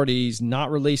have authorities not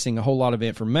releasing a whole lot of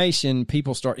information.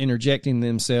 People start interjecting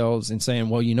themselves and saying,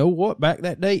 well, you know what, back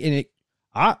that day, and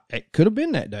it could have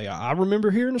been that day. I remember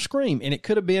hearing a scream, and it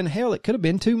could have been, hell, it could have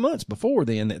been 2 months before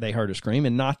then that they heard a scream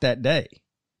and not that day.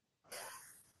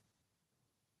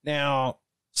 Now,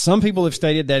 some people have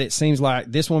stated that it seems like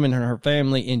this woman and her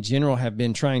family in general have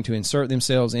been trying to insert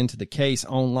themselves into the case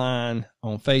online,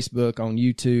 on Facebook, on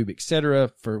YouTube,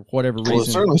 etc., for whatever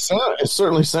reason. It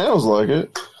certainly sounds like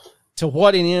it. To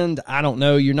what end, I don't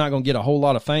know. You're not going to get a whole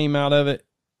lot of fame out of it.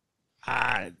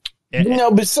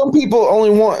 But some people only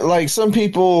want, like, some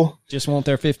people just want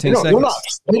their 15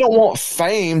 seconds. They don't want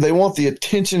fame. They want the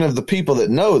attention of the people that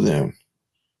know them.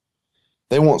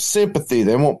 They want sympathy.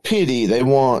 They want pity. They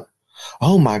want,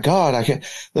 oh my God, I can't,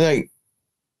 like,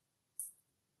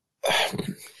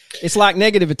 it's like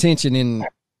negative attention in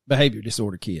behavior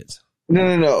disorder kids.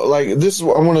 No. Like, this is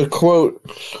what I want to quote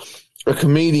a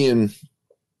comedian,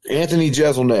 Anthony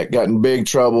Jeselnik, got in big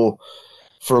trouble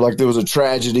for, like, there was a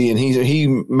tragedy, and he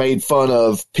made fun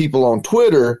of people on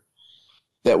Twitter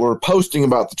that were posting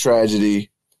about the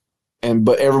tragedy,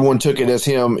 but everyone took it as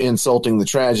him insulting the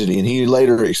tragedy. And he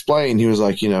later explained, he was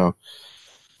like,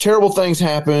 terrible things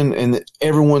happen, and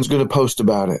everyone's going to post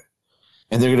about it,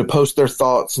 and they're going to post their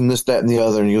thoughts and this, that, and the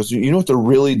other. And he goes, you know what they're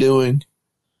really doing?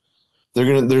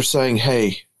 They're saying,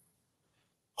 hey,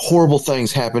 horrible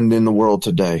things happened in the world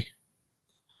today,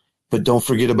 but don't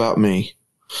forget about me.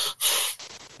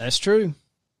 That's true.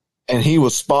 And he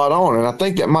was spot on. And I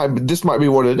think this might be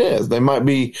what it is. They might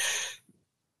be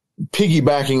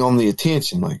piggybacking on the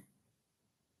attention, like,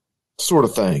 sort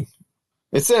of thing.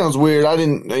 It sounds weird.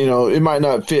 It might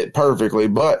not fit perfectly,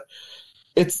 but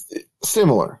it's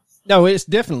similar. No, it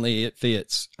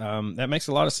fits. That makes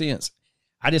a lot of sense.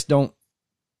 I just don't,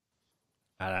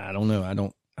 I don't know.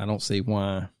 I don't see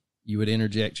why you would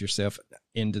interject yourself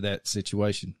into that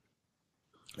situation,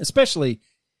 especially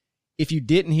if you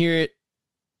didn't hear it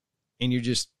and you're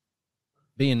just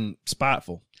being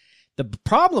spiteful. The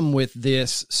problem with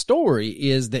this story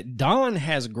is that Don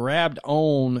has grabbed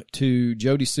on to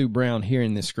Jody Sue Brown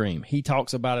hearing this scream. He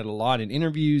talks about it a lot in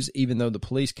interviews, even though the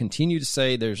police continue to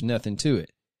say there's nothing to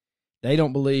it. They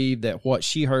don't believe that what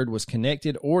she heard was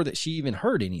connected or that she even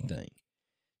heard anything.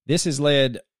 This has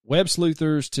led web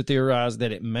sleuthers to theorize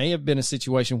that it may have been a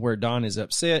situation where Don is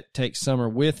upset, takes Summer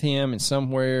with him and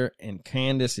somewhere, and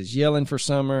Candace is yelling for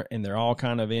Summer, and they're all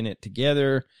kind of in it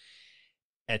together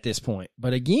at this point.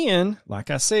 But again,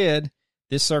 like I said,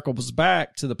 this circles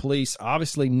back to the police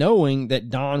obviously knowing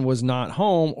that Don was not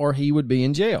home or he would be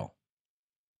in jail.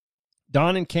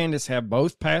 Don and Candace have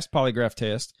both passed polygraph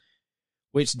tests,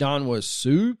 which Don was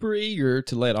super eager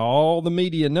to let all the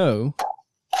media know.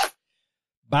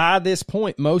 By this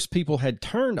point, most people had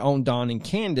turned on Don and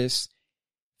Candace,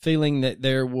 feeling that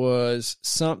there was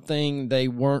something they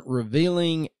weren't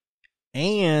revealing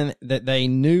and that they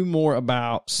knew more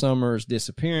about Summer's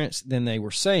disappearance than they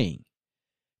were saying.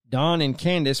 Don and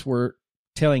Candace were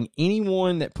telling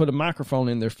anyone that put a microphone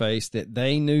in their face that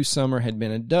they knew Summer had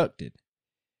been abducted.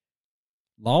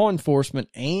 Law enforcement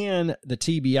and the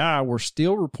TBI were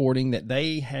still reporting that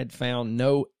they had found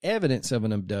no evidence of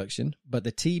an abduction, but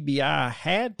the TBI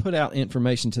had put out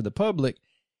information to the public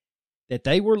that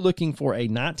they were looking for a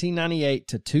 1998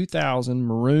 to 2000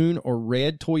 maroon or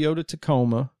red Toyota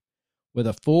Tacoma with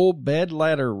a full bed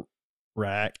ladder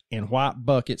rack and white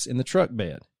buckets in the truck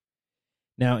bed.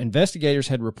 Now, investigators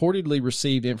had reportedly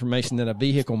received information that a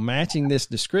vehicle matching this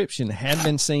description had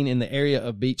been seen in the area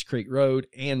of Beach Creek Road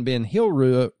and Ben Hill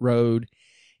Road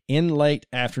in late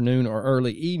afternoon or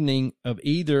early evening of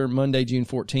either Monday, June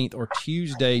 14th or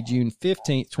Tuesday, June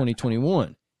 15th,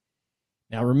 2021.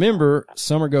 Now, remember,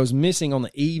 Summer goes missing on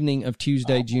the evening of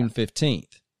Tuesday, June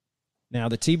 15th. Now,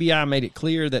 the TBI made it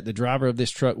clear that the driver of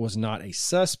this truck was not a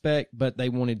suspect, but they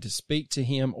wanted to speak to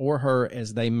him or her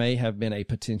as they may have been a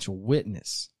potential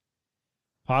witness.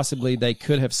 Possibly they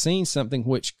could have seen something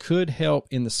which could help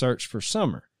in the search for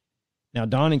Summer. Now,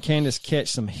 Don and Candace catch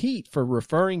some heat for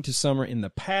referring to Summer in the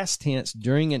past tense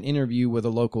during an interview with a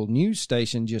local news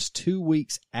station just 2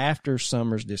 weeks after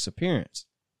Summer's disappearance.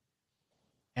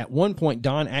 At one point,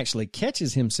 Don actually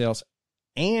catches himself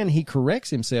and he corrects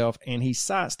himself, and he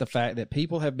cites the fact that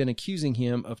people have been accusing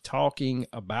him of talking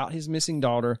about his missing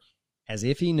daughter as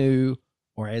if he knew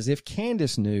or as if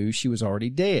Candace knew she was already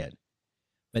dead.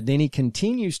 But then he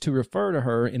continues to refer to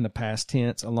her in the past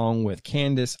tense, along with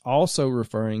Candace also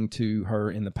referring to her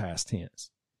in the past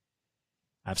tense.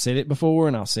 I've said it before,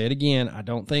 and I'll say it again. I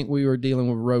don't think we were dealing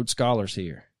with Rhodes Scholars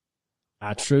here.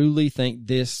 I truly think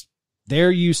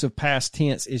their use of past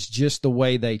tense is just the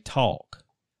way they talk.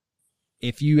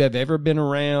 If you have ever been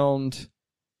around,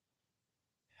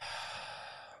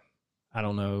 I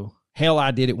don't know. Hell,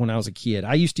 I did it when I was a kid.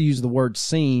 I used to use the word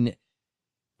seen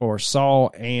or saw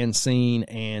and seen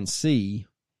and see.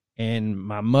 And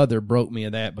my mother broke me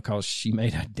of that because she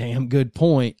made a damn good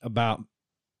point about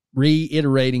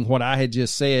reiterating what I had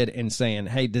just said and saying,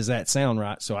 hey, does that sound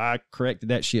right? So I corrected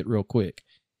that shit real quick.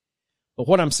 But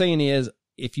what I'm saying is,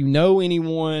 if you know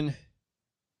anyone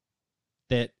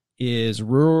that is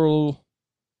rurally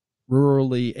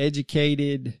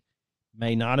educated,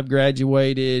 may not have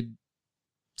graduated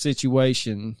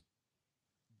situation,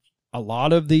 a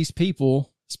lot of these people,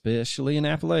 especially in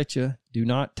Appalachia, do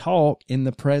not talk in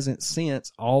the present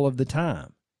sense all of the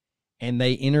time. And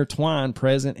they intertwine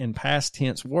present and past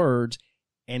tense words.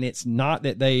 And it's not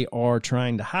that they are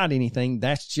trying to hide anything.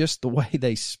 That's just the way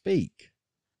they speak.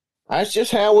 That's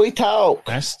just how we talk.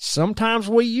 Sometimes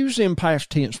we use them past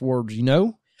tense words, you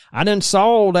know. I done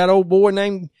saw that old boy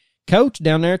named Coach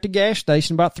down there at the gas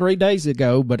station about 3 days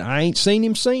ago, but I ain't seen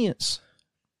him since.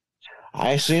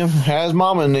 I see him. How's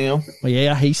Mama and them? Well,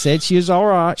 yeah, he said she was all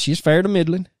right. She's fair to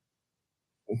middling.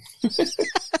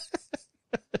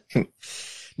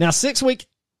 Now, 6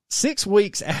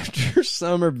 weeks after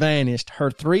Summer vanished, her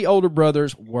 3 older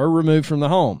brothers were removed from the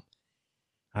home.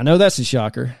 I know that's a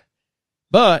shocker.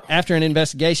 But after an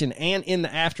investigation and in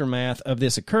the aftermath of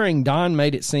this occurring, Don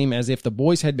made it seem as if the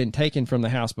boys had been taken from the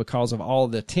house because of all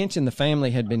the attention the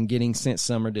family had been getting since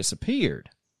Summer disappeared.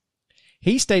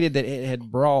 He stated that it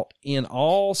had brought in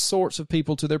all sorts of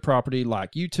people to their property,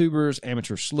 like YouTubers,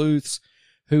 amateur sleuths,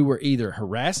 who were either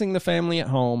harassing the family at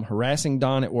home, harassing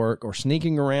Don at work, or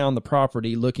sneaking around the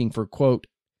property looking for, quote,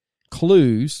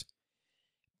 clues.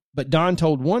 But Don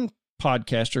told one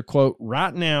podcaster, quote,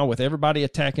 right now with everybody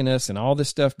attacking us and all this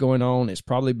stuff going on, it's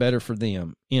probably better for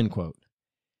them, end quote.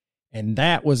 And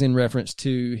that was in reference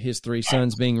to his 3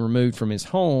 sons being removed from his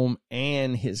home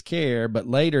and his care. But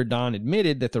later, Don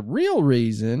admitted that the real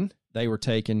reason they were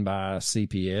taken by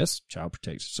CPS, Child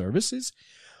Protective Services,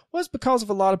 was because of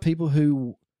a lot of people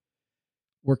who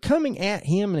were coming at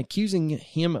him and accusing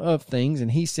him of things.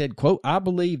 And he said, quote, I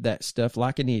believed that stuff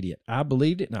like an idiot. I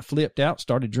believed it and I flipped out,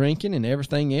 started drinking and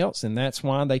everything else. And that's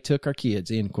why they took our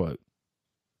kids, end quote.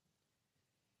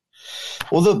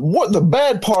 Well, the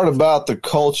bad part about the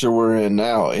culture we're in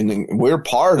now, and we're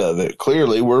part of it,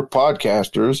 clearly, we're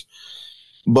podcasters,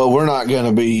 but we're not going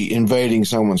to be invading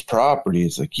someone's property.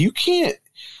 It's like, you can't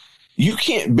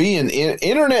be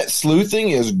internet sleuthing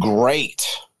is great,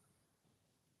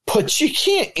 but you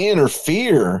can't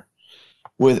interfere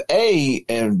with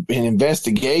an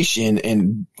investigation,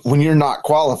 and when you're not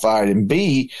qualified, and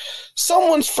B,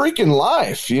 someone's freaking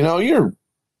life. You know,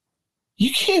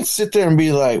 you can't sit there and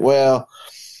be like, well,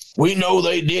 we know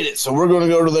they did it, so we're going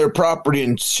to go to their property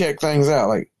and check things out.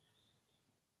 Like,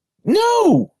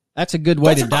 no. That's a good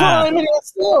way to die. That's a crime in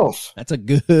itself. That's a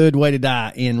good way to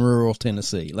die in rural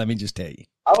Tennessee. Let me just tell you.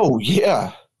 Oh,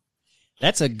 yeah.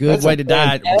 That's a good way to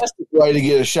die. Fantastic way to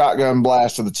get a shotgun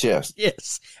blast to the chest.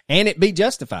 Yes. And it be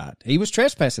justified. He was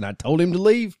trespassing. I told him to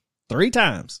leave 3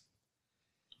 times.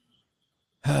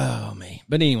 Oh, me.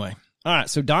 But anyway. All right,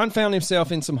 so Don found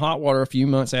himself in some hot water a few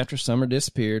months after Summer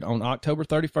disappeared. On October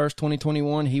 31st,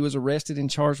 2021, he was arrested and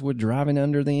charged with driving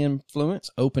under the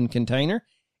influence, open container,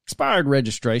 expired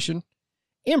registration,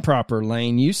 improper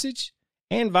lane usage,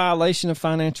 and violation of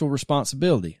financial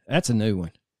responsibility. That's a new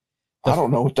one. I don't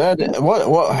know what that is.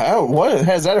 What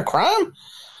has that a crime?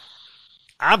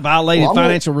 I violated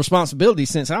financial responsibility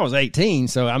since I was 18,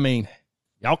 so I mean...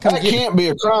 Y'all come that can't be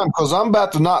a crime because I'm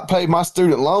about to not pay my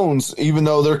student loans, even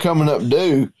though they're coming up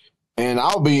due, and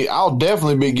I'll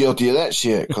definitely be guilty of that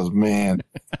shit. Because man,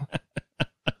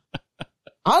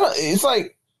 it's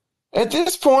like at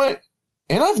this point,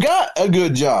 and I've got a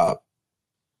good job,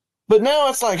 but now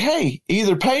it's like, hey,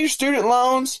 either pay your student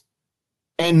loans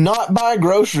and not buy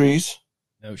groceries,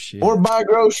 no shit, or buy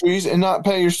groceries and not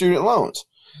pay your student loans.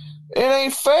 It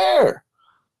ain't fair.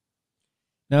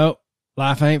 No,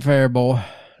 life ain't fair, boy.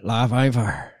 Life ain't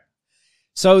fair.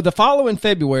 So the following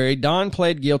February, Don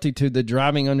pled guilty to the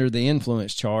driving under the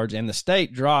influence charge, and the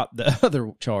state dropped the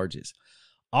other charges.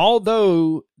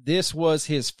 Although this was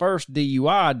his first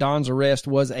DUI, Don's arrest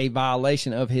was a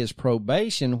violation of his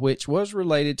probation, which was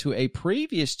related to a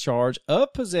previous charge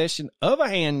of possession of a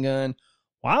handgun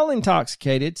while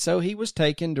intoxicated, so he was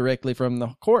taken directly from the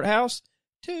courthouse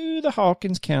to the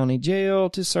Hawkins County Jail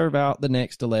to serve out the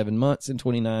next 11 months and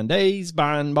 29 days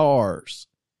behind bars.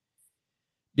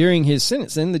 During his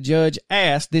sentencing, the judge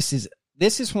asked, this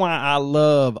is why I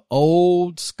love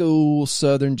old school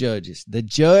Southern judges. The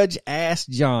judge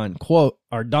asked Don, quote,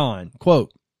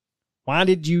 why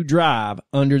did you drive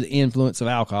under the influence of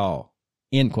alcohol?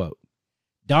 End quote.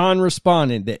 Don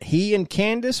responded that he and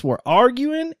Candace were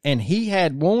arguing and he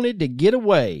had wanted to get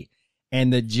away.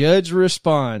 And the judge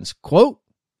responds, quote,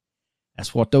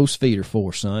 that's what those feet are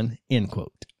for, son, end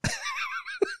quote.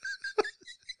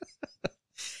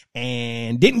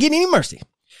 And didn't get any mercy.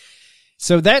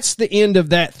 So that's the end of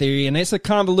that theory, and it's a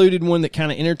convoluted one that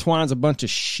kind of intertwines a bunch of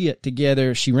shit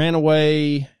together. She ran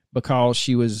away because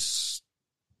she was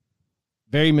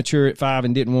very mature at 5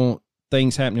 and didn't want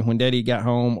things happening when Daddy got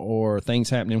home, or things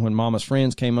happening when Mama's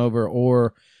friends came over,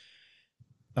 or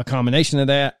a combination of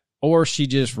that, or she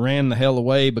just ran the hell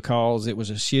away because it was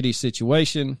a shitty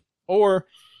situation, or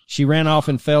she ran off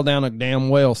and fell down a damn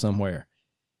well somewhere.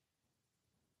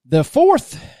 The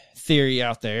fourth theory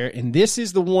out there, and this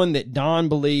is the one that Don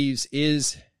believes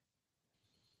is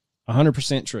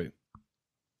 100% true,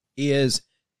 is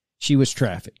she was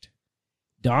trafficked.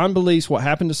 Don believes what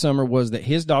happened to Summer was that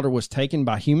his daughter was taken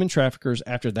by human traffickers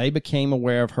after they became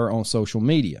aware of her on social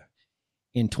media.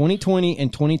 In 2020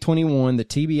 and 2021, the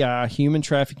TBI Human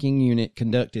Trafficking Unit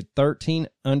conducted 13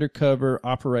 undercover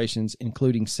operations,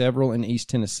 including several in East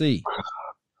Tennessee.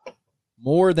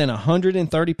 More than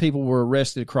 130 people were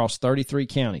arrested across 33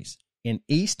 counties. In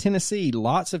East Tennessee,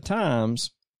 lots of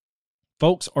times,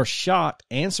 folks are shocked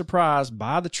and surprised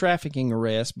by the trafficking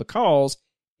arrest because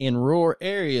in rural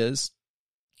areas,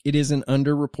 it is an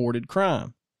underreported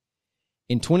crime.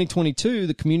 In 2022,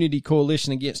 the Community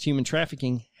Coalition Against Human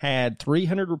Trafficking had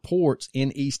 300 reports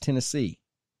in East Tennessee.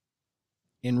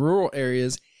 In rural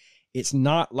areas, it's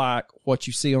not like what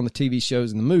you see on the TV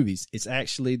shows and the movies. It's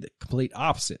actually the complete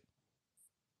opposite.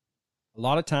 A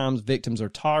lot of times victims are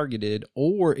targeted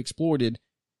or exploited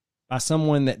by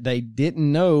someone that they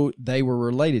didn't know they were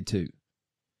related to.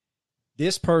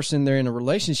 This person they're in a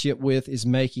relationship with is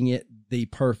making it the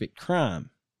perfect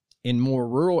crime. In more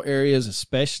rural areas,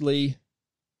 especially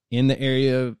in the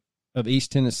area of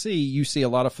East Tennessee, you see a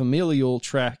lot of familial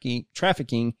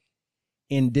trafficking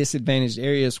in disadvantaged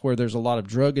areas where there's a lot of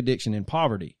drug addiction and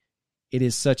poverty. It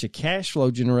is such a cash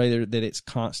flow generator that it's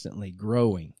constantly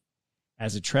growing.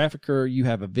 As a trafficker, you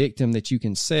have a victim that you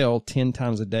can sell 10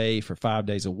 times a day for 5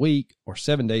 days a week or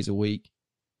 7 days a week.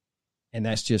 And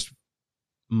that's just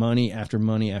money after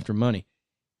money after money.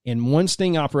 In one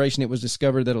sting operation, it was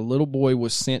discovered that a little boy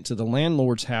was sent to the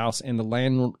landlord's house and the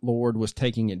landlord was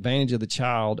taking advantage of the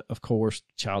child. Of course,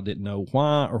 the child didn't know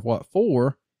why or what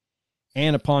for.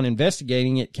 And upon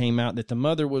investigating, it came out that the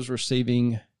mother was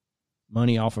receiving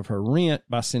money off of her rent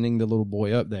by sending the little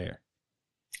boy up there.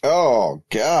 Oh,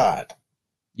 God.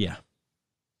 Yeah.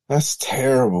 That's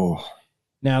terrible.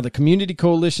 Now, the Community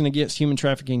Coalition Against Human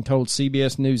Trafficking told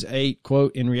CBS News 8,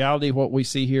 quote, in reality, what we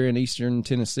see here in Eastern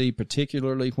Tennessee,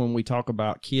 particularly when we talk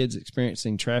about kids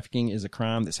experiencing trafficking, is a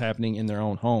crime that's happening in their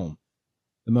own home.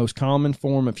 The most common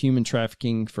form of human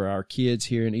trafficking for our kids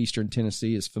here in Eastern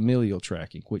Tennessee is familial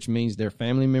trafficking, which means their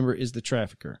family member is the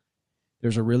trafficker.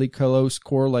 There's a really close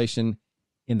correlation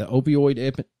in the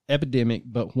opioid epidemic,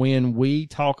 but when we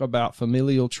talk about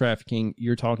familial trafficking,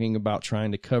 you're talking about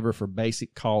trying to cover for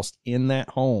basic costs in that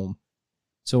home.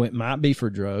 So it might be for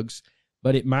drugs,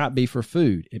 but it might be for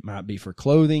food. It might be for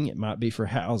clothing. It might be for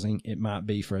housing. It might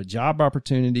be for a job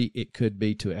opportunity. It could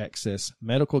be to access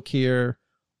medical care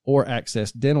or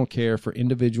access dental care for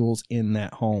individuals in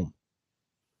that home.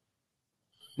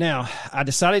 Now, I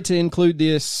decided to include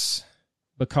this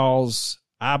because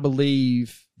I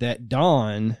believe that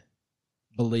Don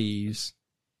believes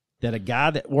that a guy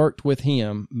that worked with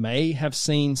him may have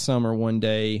seen Summer one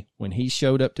day when he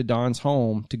showed up to Don's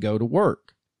home to go to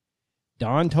work.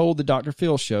 Don told the Dr.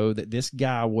 Phil show that this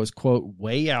guy was, quote,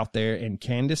 way out there, and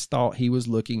Candace thought he was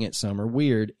looking at Summer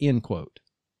weird, end quote.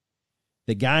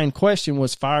 The guy in question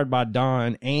was fired by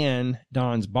Don and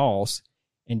Don's boss,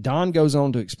 and Don goes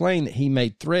on to explain that he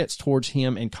made threats towards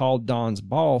him and called Don's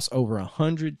boss over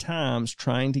 100 times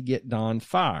trying to get Don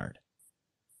fired.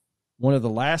 One of the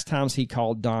last times he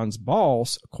called Don's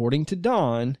boss, according to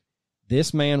Don,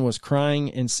 This man was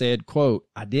crying and said, quote,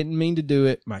 "I didn't mean to do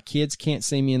it. My kids can't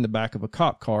see me in the back of a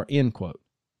cop car," end quote.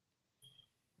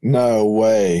 No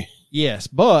way. Yes,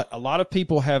 but a lot of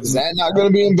people have... Is that not going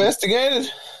to be investigated?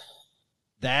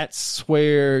 That's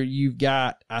where you've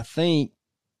got, I think,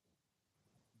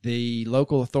 the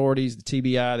local authorities, the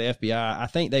TBI, the FBI, I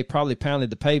think they probably pounded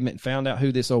the pavement and found out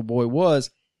who this old boy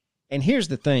was. And here's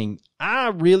the thing. I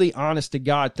really, honest to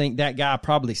God, think that guy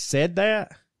probably said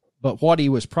that. But what he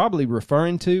was probably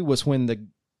referring to was when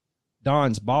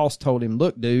Don's boss told him,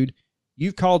 "Look, dude,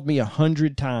 you've called me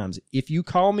 100 times. If you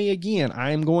call me again, I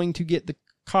am going to get the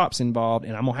cops involved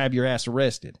and I'm going to have your ass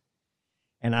arrested."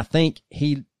 And I think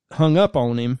he hung up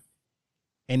on him.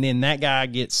 And then that guy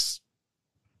gets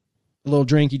a little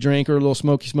drinky drink or a little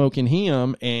smoky smoke in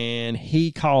him. And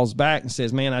he calls back and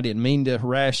says, "Man, I didn't mean to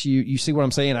harass you. You see what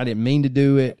I'm saying? I didn't mean to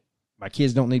do it. My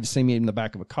kids don't need to see me in the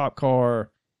back of a cop car."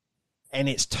 And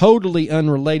it's totally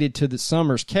unrelated to the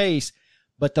Summers case,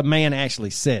 but the man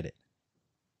actually said it.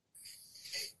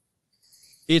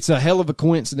 It's a hell of a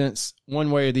coincidence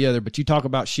one way or the other, but you talk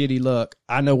about shitty luck.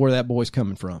 I know where that boy's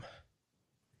coming from.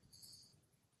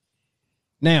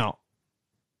 Now,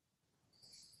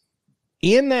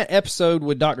 in that episode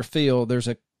with Dr. Phil,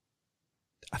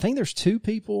 I think there's two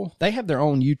people. They have their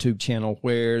own YouTube channel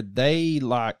where they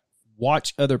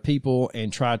watch other people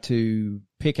and try to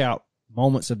pick out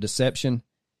moments of deception.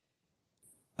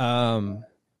 Again,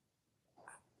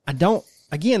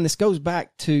 this goes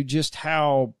back to just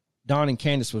how Don and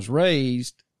Candace was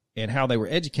raised and how they were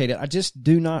educated. I just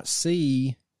do not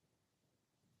see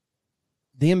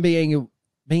them being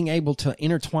able to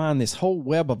intertwine this whole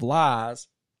web of lies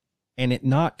and it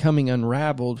not coming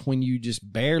unraveled when you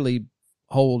just barely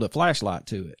hold a flashlight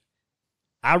to it.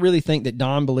 I really think that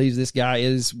Don believes this guy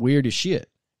is weird as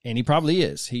shit, and he probably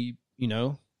is. He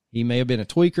may have been a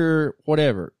tweaker,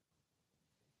 whatever.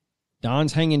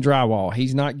 Don's hanging drywall.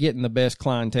 He's not getting the best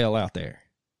clientele out there.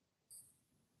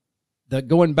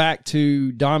 Going back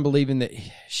to Don believing that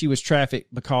she was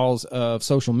trafficked because of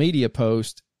social media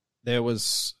posts, there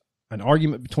was an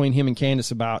argument between him and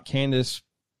Candace about Candace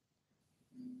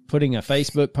putting a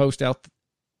Facebook post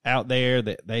out there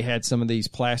that they had some of these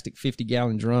plastic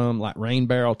 50-gallon drum, like rain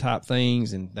barrel type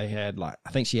things, and they had I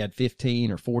think she had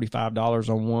 $15 or $45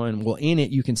 on one. Well, in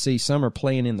it, you can see Summer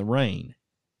playing in the rain.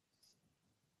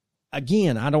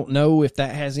 Again, I don't know if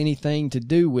that has anything to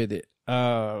do with it.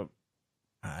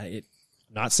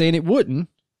 Not saying it wouldn't,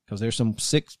 because there's some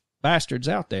sick bastards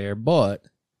out there, but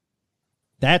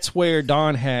that's where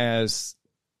Don has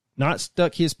not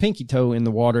stuck his pinky toe in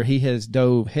the water. He has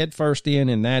dove headfirst in,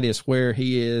 and that is where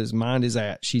his mind is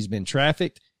at. She's been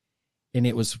trafficked, and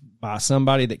it was by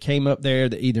somebody that came up there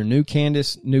that either knew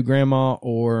Candace, knew Grandma,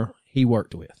 or he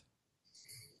worked with.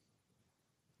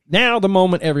 Now, the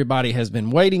moment everybody has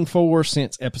been waiting for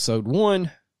since episode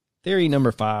 1, theory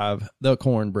number 5, the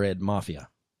Cornbread Mafia.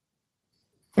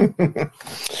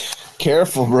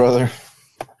 Careful, brother.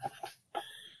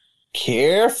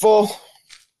 Careful.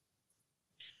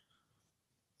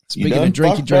 Speaking of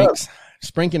drinking drinks,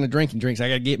 I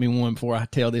got to get me one before I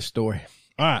tell this story.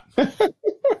 All right.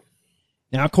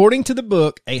 Now, according to the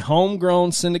book, A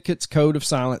Homegrown Syndicate's Code of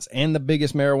Silence and the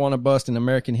Biggest Marijuana Bust in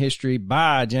American History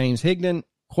by James Higdon,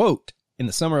 quote, in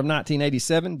the summer of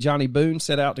 1987, Johnny Boone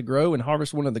set out to grow and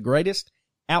harvest one of the greatest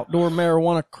outdoor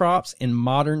marijuana crops in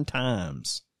modern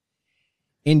times.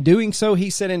 In doing so, he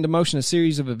set into motion a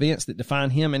series of events that define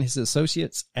him and his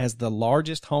associates as the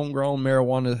largest homegrown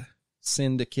marijuana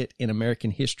syndicate in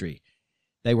American history.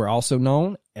 They were also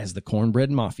known as the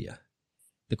Cornbread Mafia.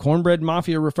 The Cornbread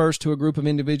Mafia refers to a group of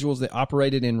individuals that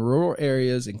operated in rural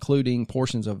areas, including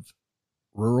portions of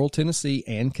rural Tennessee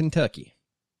and Kentucky.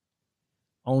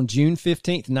 On June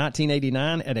 15th,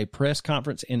 1989, at a press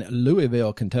conference in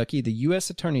Louisville, Kentucky, the U.S.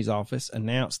 Attorney's Office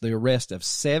announced the arrest of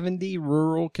 70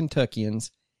 rural Kentuckians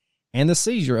and the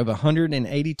seizure of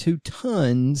 182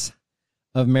 tons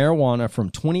of marijuana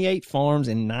from 28 farms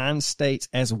in 9 states,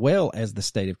 as well as the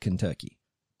state of Kentucky.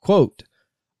 Quote,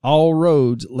 all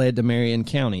roads led to Marion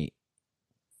County,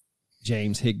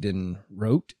 James Higdon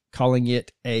wrote, calling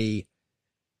it a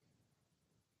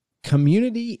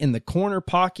community in the corner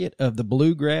pocket of the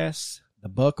bluegrass, the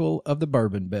buckle of the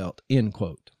bourbon belt, end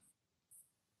quote.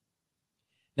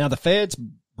 Now, the feds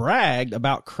bragged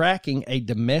about cracking a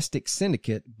domestic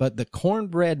syndicate, but the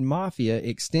Cornbread Mafia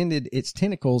extended its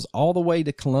tentacles all the way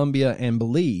to Colombia and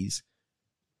Belize,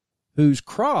 whose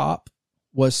crop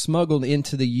was smuggled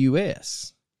into the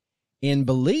U.S. In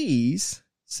Belize,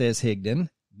 says Higdon,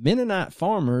 Mennonite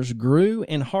farmers grew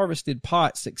and harvested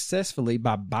pot successfully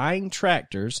by buying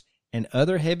tractors and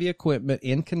other heavy equipment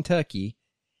in Kentucky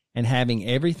and having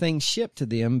everything shipped to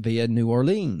them via New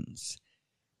Orleans.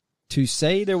 To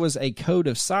say there was a code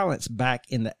of silence back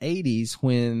in the 80s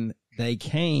when they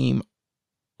came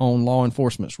on law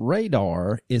enforcement's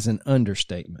radar is an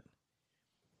understatement.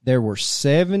 There were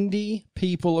 70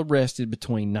 people arrested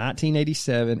between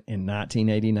 1987 and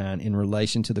 1989 in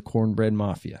relation to the Cornbread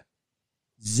Mafia.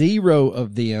 0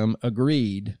 of them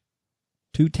agreed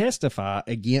to testify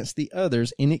against the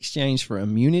others in exchange for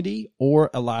immunity or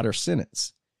a lighter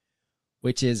sentence,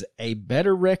 which is a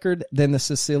better record than the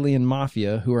Sicilian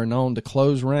Mafia, who are known to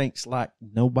close ranks like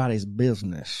nobody's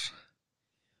business.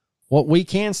 What we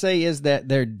can say is that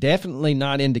they're definitely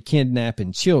not into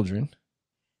kidnapping children.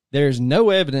 There's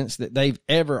no evidence that they've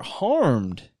ever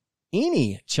harmed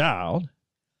any child.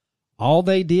 All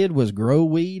they did was grow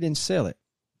weed and sell it.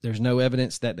 There's no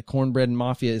evidence that the Cornbread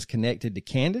Mafia is connected to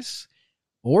Candace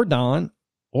or Don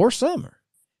or Summer.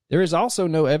 There is also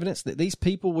no evidence that these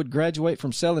people would graduate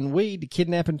from selling weed to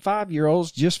kidnapping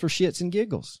 5-year-olds just for shits and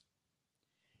giggles.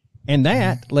 And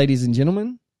that, ladies and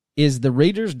gentlemen, is the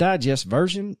Reader's Digest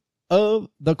version of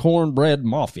the Cornbread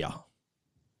Mafia.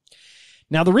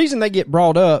 Now, the reason they get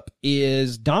brought up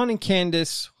is Don and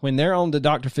Candace, when they're on the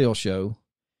Dr. Phil show,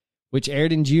 which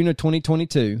aired in June of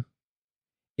 2022,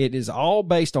 it is all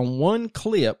based on one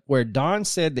clip where Don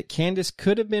said that Candace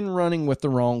could have been running with the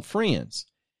wrong friends.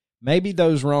 Maybe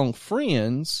those wrong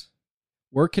friends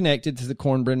were connected to the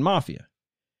Cornbread Mafia.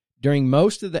 During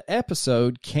most of the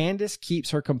episode, Candace keeps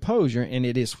her composure, and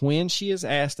it is when she is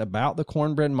asked about the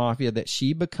Cornbread Mafia that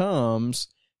she becomes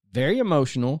very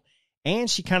emotional, and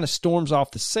she kind of storms off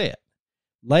the set.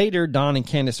 Later, Don and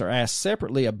Candace are asked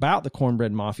separately about the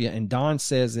Cornbread Mafia, and Don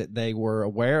says that they were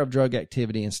aware of drug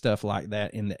activity and stuff like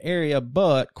that in the area,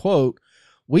 but, quote,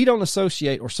 "we don't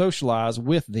associate or socialize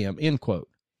with them," end quote.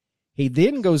 He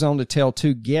then goes on to tell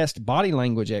 2 guest body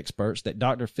language experts that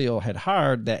Dr. Phil had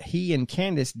hired that he and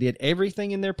Candace did everything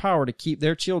in their power to keep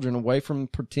their children away from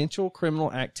potential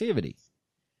criminal activity.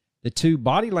 The 2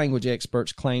 body language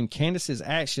experts claim Candace's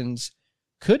actions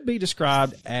could be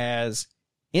described as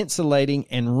insulating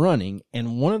and running,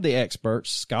 and one of the experts,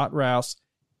 Scott Rouse,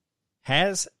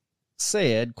 has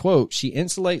said, quote, "she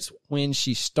insulates when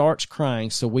she starts crying,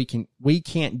 so we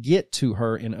can't get to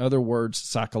her. In other words,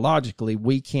 psychologically,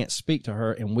 we can't speak to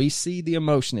her, and we see the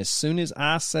emotion. As soon as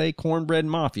I say Cornbread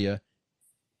Mafia,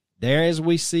 there as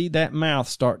we see that mouth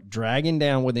start dragging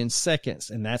down within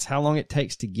seconds, and that's how long it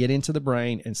takes to get into the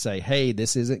brain and say, hey,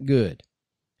 this isn't good."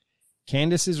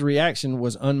 Candace's reaction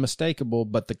was unmistakable,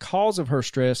 but the cause of her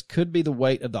stress could be the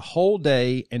weight of the whole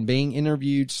day and being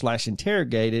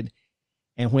interviewed/interrogated.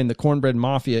 And when the Cornbread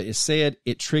Mafia is said,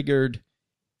 it triggered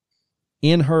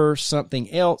in her something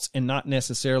else and not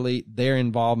necessarily their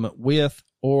involvement with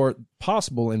or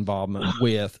possible involvement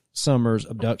with Summer's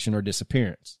abduction or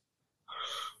disappearance.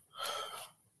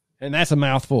 And that's a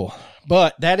mouthful.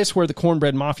 But that is where the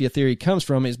Cornbread Mafia theory comes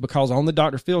from, is because on the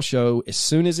Dr. Phil show, as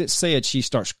soon as it's said, she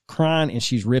starts crying and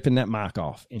she's ripping that mic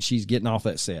off and she's getting off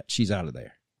that set. She's out of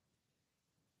there.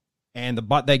 And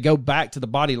they go back to the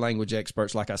body language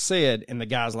experts, like I said, and the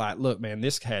guy's like, "Look, man,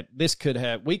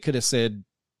 we could have said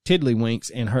tiddlywinks,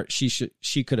 and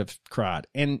she could have cried."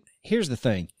 And here's the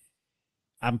thing: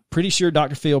 I'm pretty sure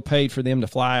Dr. Phil paid for them to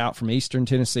fly out from Eastern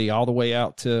Tennessee all the way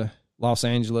out to Los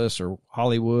Angeles or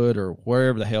Hollywood or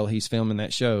wherever the hell he's filming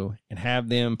that show, and have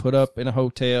them put up in a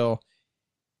hotel,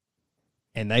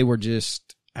 and they were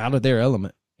just out of their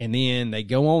element. And then they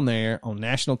go on there on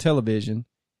national television.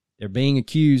 They're being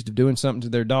accused of doing something to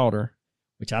their daughter,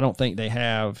 which I don't think they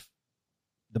have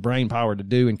the brain power to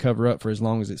do and cover up for as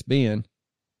long as it's been.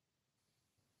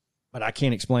 But I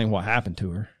can't explain what happened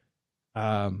to her.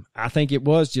 I think it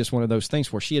was just one of those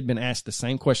things where she had been asked the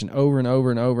same question over and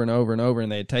over and over and over and over,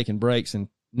 and they had taken breaks and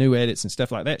new edits and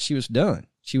stuff like that. She was done.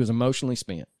 She was emotionally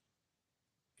spent.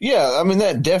 Yeah, I mean,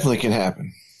 that definitely can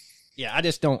happen. Yeah, I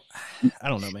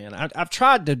don't know, man. I've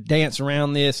tried to dance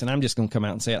around this, and I'm just going to come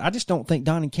out and say it. I just don't think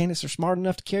Don and Candace are smart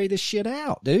enough to carry this shit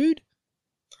out, dude.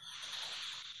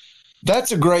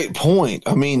 That's a great point.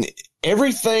 I mean,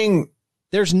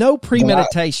 there's no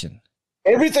premeditation.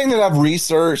 Everything that I've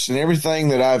researched and everything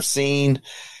that I've seen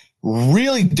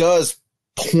really does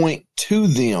point to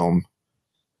them.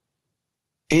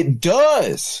 It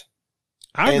does.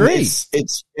 I agree.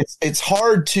 It's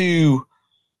hard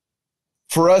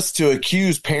for us to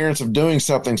accuse parents of doing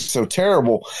something so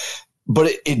terrible,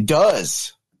 but it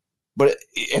does. But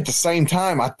at the same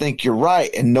time, I think you're right.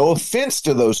 And no offense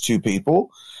to those 2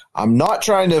 people. I'm not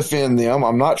trying to offend them.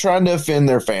 I'm not trying to offend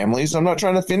their families. I'm not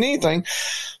trying to offend anything.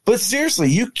 But seriously,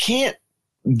 you can't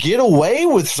get away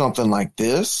with something like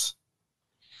this.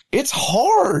 It's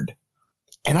hard.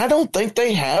 And I don't think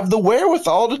they have the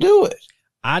wherewithal to do it.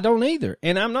 I don't either.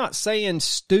 And I'm not saying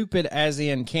stupid as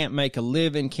in can't make a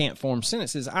living, can't form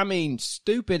sentences. I mean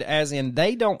stupid as in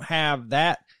they don't have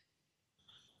that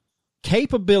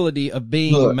capability of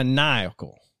being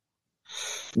maniacal.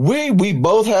 We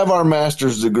both have our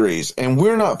master's degrees, and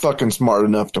we're not fucking smart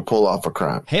enough to pull off a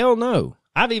crime. Hell no.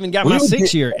 I've even got my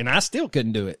 6 year, and I still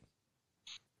couldn't do it.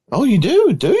 Oh, you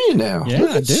do? Do you now? Yeah,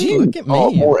 I do. You. Look at me.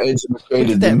 Oh, more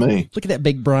educated than me. Look at that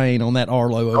big brain on that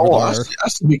Arlo over there. I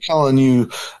should be calling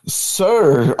you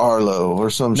Sir Arlo or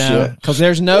some shit. Because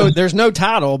there's no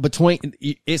title between.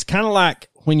 It's kind of like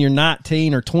when you're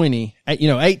 19 or 20.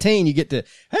 18, you get to,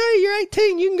 hey, you're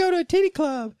 18, you can go to a titty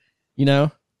club. You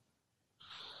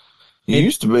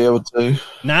used to be able to.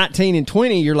 19 and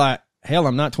 20, you're like, hell,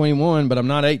 I'm not 21, but I'm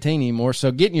not 18 anymore.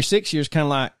 So getting your 6 years kind of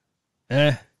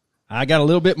like, I got a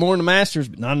little bit more in the master's,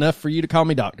 but not enough for you to call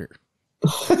me doctor.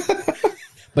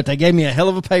 But they gave me a hell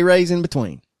of a pay raise in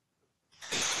between.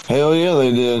 Hell yeah,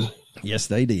 they did. Yes,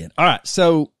 they did. All right.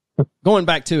 So going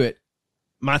back to it,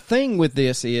 my thing with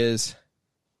this is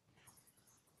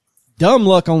dumb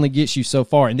luck only gets you so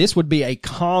far. And this would be a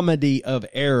comedy of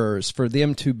errors for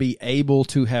them to be able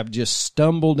to have just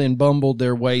stumbled and bumbled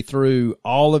their way through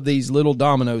all of these little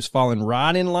dominoes falling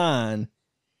right in line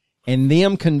and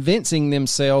them convincing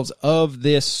themselves of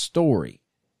this story.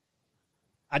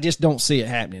 I just don't see it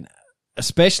happening,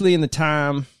 especially in the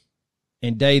time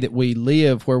and day that we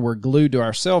live where we're glued to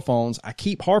our cell phones. I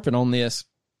keep harping on this,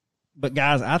 but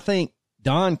guys, I think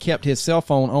Don kept his cell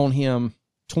phone on him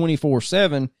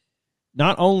 24/7,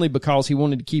 not only because he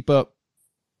wanted to keep up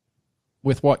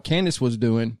with what Candace was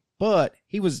doing, but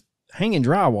he was hanging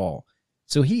drywall.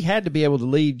 So he had to be able to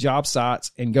leave job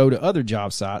sites and go to other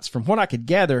job sites. From what I could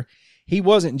gather, he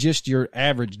wasn't just your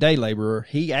average day laborer.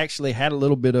 He actually had a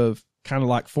little bit of kind of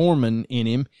like foreman in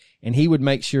him, and he would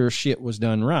make sure shit was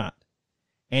done right.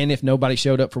 And if nobody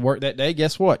showed up for work that day,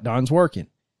 guess what? Don's working.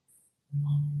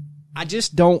 I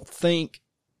just don't think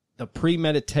the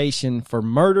premeditation for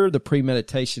murder, the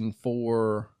premeditation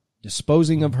for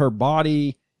disposing of her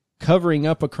body, covering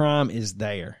up a crime is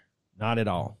there. Not at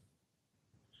all.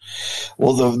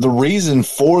 Well, the reason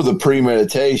for the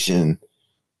premeditation,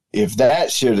 if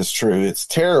that shit is true, it's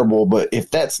terrible. But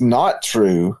if that's not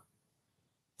true,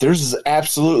 there's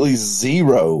absolutely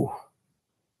zero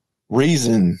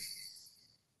reason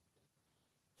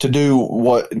to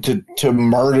do to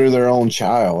murder their own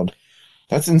child.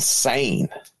 That's insane.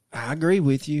 I agree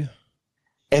with you.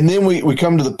 And then we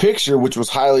come to the picture, which was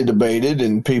highly debated,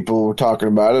 and people were talking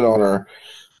about it on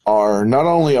our not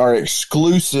only our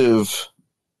exclusive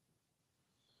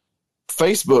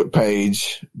Facebook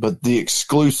page, but the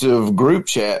exclusive group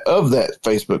chat of that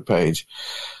Facebook page.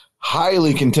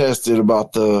 Highly contested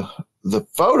about the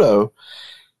photo.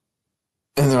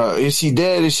 And is she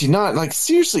dead? Is she not? Like,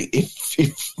 seriously,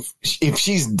 if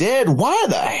she's dead, why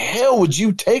the hell would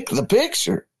you take the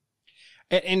picture?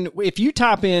 And if you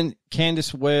type in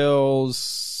Candace Wells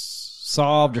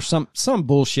solved or some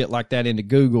bullshit like that into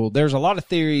Google, there's a lot of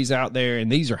theories out there,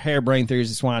 and these are harebrained theories.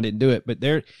 That's why I didn't do it. But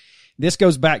this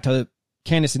goes back to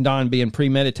Candace and Don being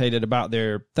premeditated about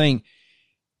their thing.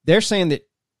 They're saying that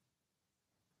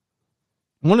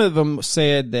one of them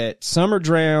said that Summer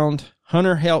drowned.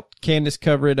 Hunter helped Candace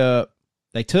cover it up.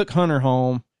 They took Hunter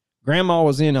home. Grandma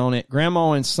was in on it.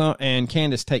 Grandma and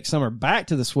Candace take Summer back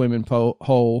to the swimming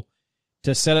hole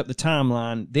to set up the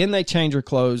timeline. Then they change her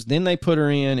clothes. Then they put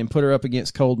her in and put her up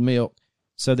against cold milk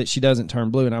so that she doesn't turn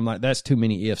blue. And I'm like, that's too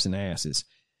many ifs and asses.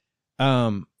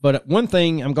 But one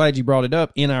thing, I'm glad you brought it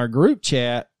up. In our group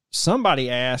chat, somebody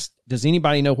asked, does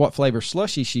anybody know what flavor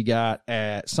slushy she got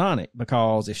at Sonic?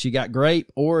 Because if she got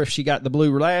grape or if she got the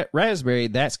blue raspberry,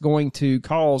 that's going to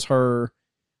cause her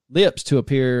lips to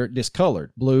appear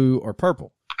discolored, blue or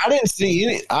purple. I didn't see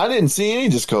any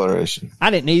discoloration. I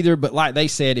didn't either, but like they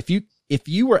said, if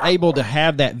you were able to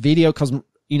have that video, because,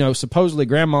 supposedly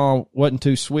grandma wasn't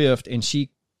too swift and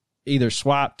she either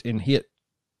swiped and hit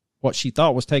what she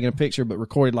thought was taking a picture, but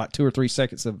recorded like 2 or 3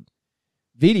 seconds of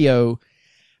video.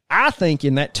 I think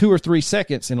in that 2 or 3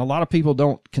 seconds, and a lot of people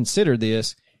don't consider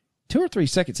this, 2 or 3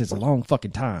 seconds is a long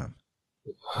fucking time.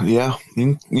 Yeah,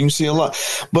 you can see a lot.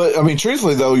 But I mean,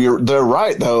 truthfully though, they're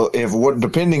right though.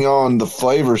 Depending on the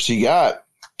flavor she got,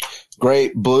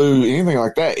 grape, blue, anything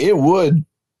like that, it would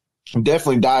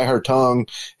definitely dye her tongue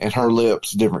and her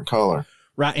lips a different color.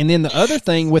 Right. And then the other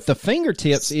thing with the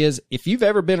fingertips is if you've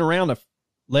ever been around a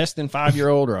less than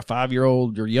 5-year-old or a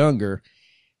 5-year-old or younger,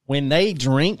 when they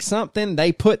drink something,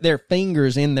 they put their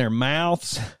fingers in their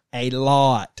mouths a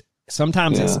lot.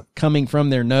 Sometimes it's coming from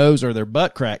their nose or their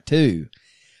butt crack too.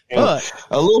 But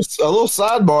a little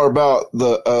sidebar about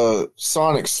the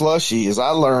Sonic slushy is I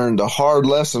learned a hard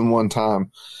lesson one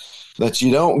time that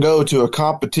you don't go to a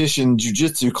competition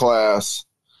jiu-jitsu class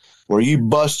where you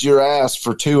bust your ass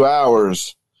for 2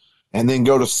 hours and then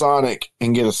go to Sonic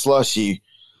and get a slushy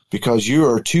because you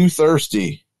are too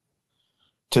thirsty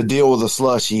to deal with a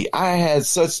slushy. I had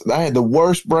the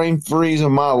worst brain freeze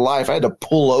of my life. I had to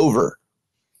pull over.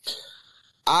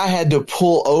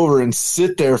 And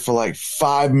sit there for like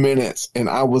 5 minutes, and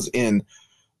I was in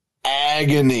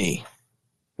agony.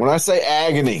 When I say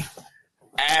agony,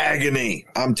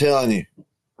 I'm telling you.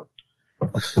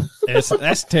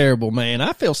 That's terrible, man.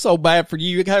 I feel so bad for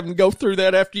you having to go through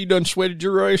that after you done sweated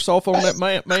your ass off on that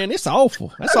man. It's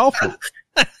awful. That's awful.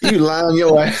 You lying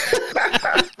your ass.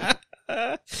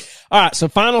 All right, so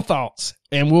final thoughts,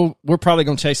 and we're probably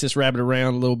going to chase this rabbit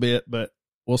around a little bit, but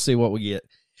we'll see what we get.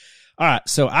 All right,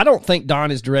 so I don't think Don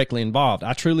is directly involved.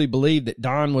 I truly believe that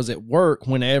Don was at work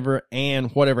whenever and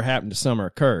whatever happened to Summer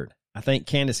occurred. I think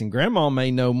Candace and Grandma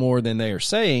may know more than they are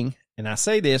saying, and I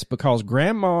say this because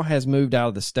Grandma has moved out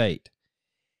of the state.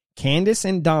 Candace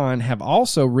and Don have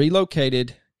also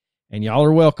relocated, and y'all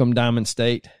are welcome, Diamond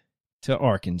State, to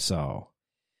Arkansas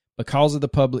because of the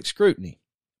public scrutiny.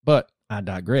 But I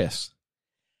digress.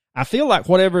 I feel like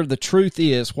whatever the truth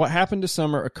is, what happened to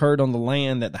Summer occurred on the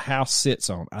land that the house sits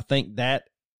on. I think that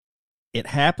it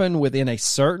happened within a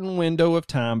certain window of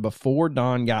time before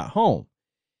Don got home.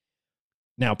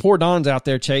 Now, poor Don's out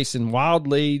there chasing wild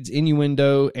leads,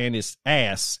 innuendo, and his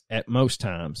ass at most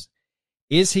times.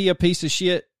 Is he a piece of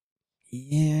shit?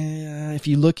 Yeah, if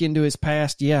you look into his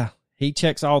past, yeah, he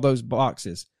checks all those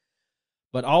boxes.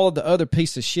 But all of the other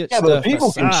piece of shit stuff. Yeah, but people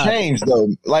aside, can change, though.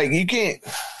 Like, you can't.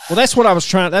 Well, that's what I was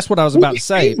about to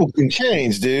say. People can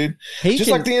change, dude.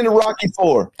 Like the end of Rocky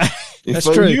IV.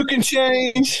 That's true. You can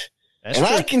change, that's and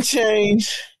true. I can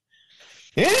change.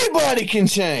 Anybody can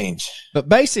change. But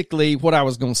basically, what I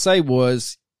was going to say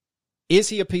was, is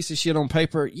he a piece of shit on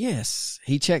paper? Yes,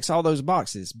 he checks all those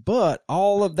boxes. But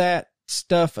all of that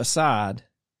stuff aside,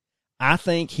 I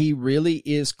think he really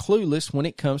is clueless when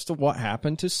it comes to what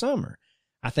happened to Summer.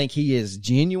 I think he is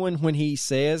genuine when he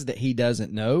says that he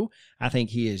doesn't know. I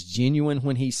think he is genuine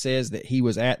when he says that he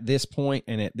was at this point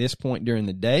and at this point during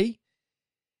the day.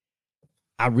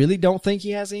 I really don't think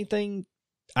he has anything.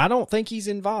 I don't think he's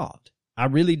involved. I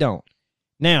really don't.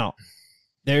 Now,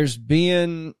 there's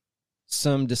been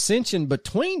some dissension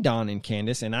between Don and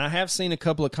Candace, and I have seen a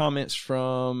couple of comments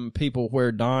from people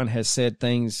where Don has said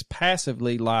things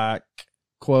passively like,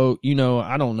 quote,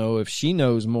 I don't know if she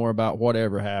knows more about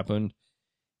whatever happened,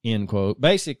 end quote.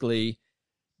 Basically,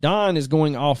 Don is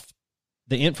going off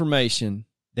the information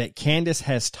that Candace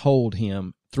has told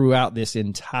him throughout this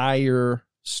entire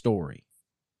story.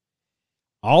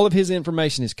 All of his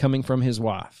information is coming from his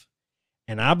wife.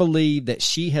 And I believe that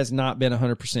she has not been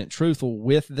 100% truthful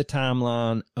with the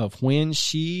timeline of when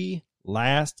she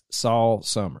last saw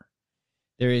Summer.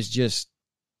 There is just,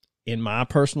 in my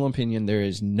personal opinion, there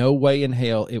is no way in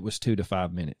hell it was 2 to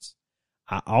 5 minutes.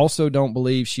 I also don't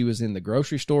believe she was in the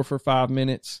grocery store for 5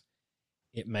 minutes.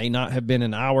 It may not have been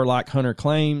an hour like Hunter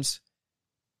claims,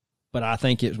 but I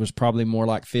think it was probably more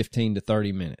like 15 to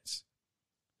 30 minutes.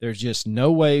 There's just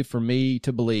no way for me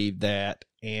to believe that.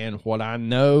 And what I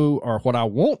know, or what I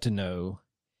want to know,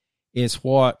 is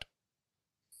what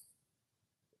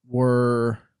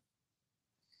were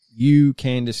you,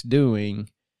 Candace,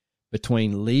 doing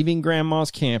between leaving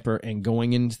Grandma's camper and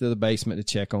going into the basement to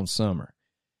check on Summer?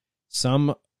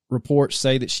 Some reports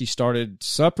say that she started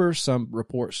supper. Some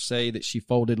reports say that she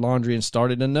folded laundry and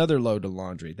started another load of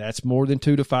laundry. That's more than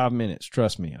 2 to 5 minutes.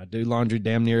 Trust me, I do laundry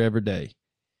damn near every day.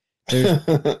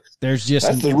 There's just...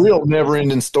 That's the real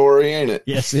never-ending story, ain't it?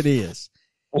 Yes, it is.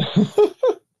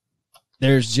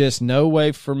 There's just no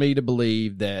way for me to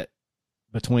believe that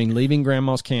between leaving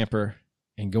Grandma's camper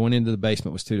and going into the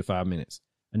basement was 2 to 5 minutes.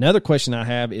 Another question I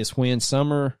have is when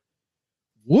Summer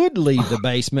would leave the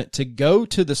basement to go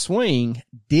to the swing,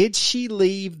 did she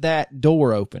leave that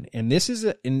door open? And this is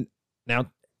now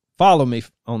follow me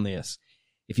on this.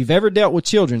 If you've ever dealt with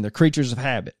children, they're creatures of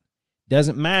habit.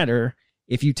 Doesn't matter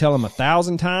if you tell them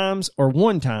 1,000 times or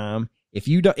one time. If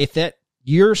that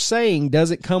you're saying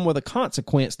doesn't come with a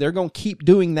consequence, they're going to keep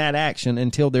doing that action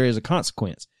until there is a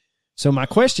consequence. So my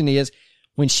question is,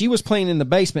 when she was playing in the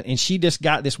basement and she just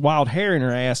got this wild hair in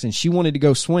her ass and she wanted to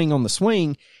go swing on the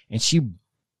swing and she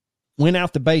went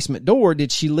out the basement door,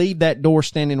 did she leave that door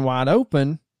standing wide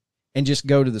open and just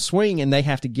go to the swing and they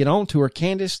have to get on to her?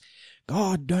 Candace,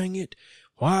 God dang it,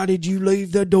 why did you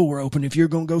leave the door open if you're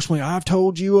going to go swing? I've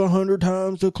told you 100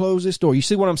 times to close this door. You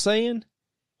see what I'm saying?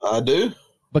 I do.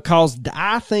 Because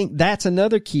I think that's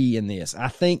another key in this. I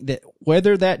think that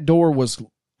whether that door was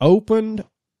opened,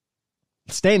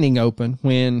 standing open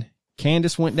when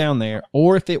Candace went down there,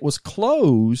 or if it was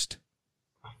closed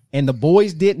and the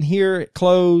boys didn't hear it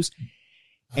close.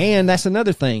 And that's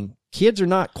another thing. Kids are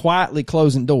not quietly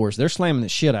closing doors. They're slamming the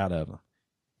shit out of them.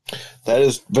 That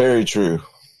is very true.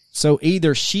 So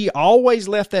either she always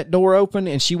left that door open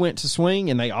and she went to swing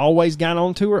and they always got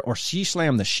onto her, or she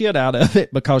slammed the shit out of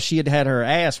it because she had had her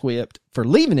ass whipped for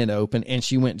leaving it open and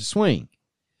she went to swing.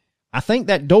 I think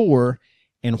that door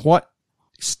and what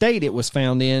state it was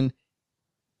found in,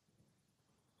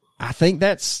 I think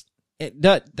that's it.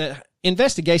 The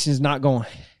investigation is not going to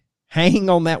hang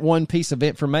on that one piece of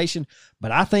information,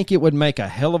 but I think it would make a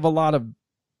hell of a lot of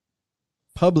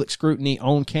public scrutiny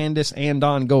on Candace and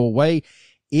Don go away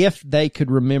if they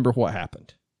could remember what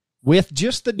happened with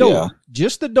just the door,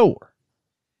 just the door.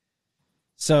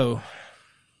 So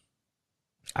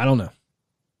I don't know.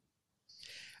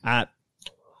 I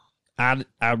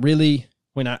really,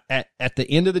 when at the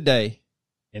end of the day,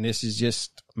 and this is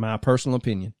just my personal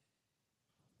opinion,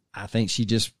 I think she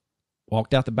just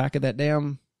walked out the back of that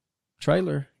damn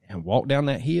trailer and walked down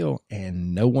that hill,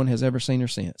 and no one has ever seen her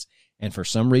since. And for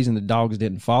some reason, the dogs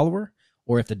didn't follow her.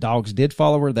 Or if the dogs did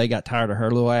follow her, they got tired of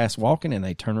her little ass walking and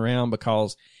they turned around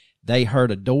because they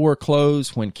heard a door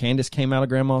close when Candace came out of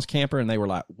Grandma's camper, and they were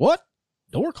like, what?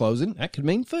 Door closing? That could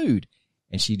mean food.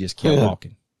 And she just kept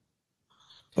walking.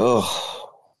 Oh,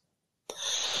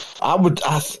 I'm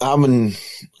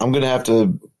going to have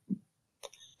to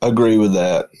agree with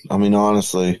that. I mean,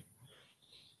 honestly,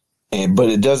 but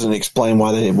it doesn't explain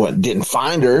why they didn't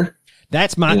find her.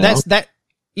 That's my,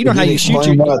 you know how you shoot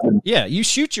you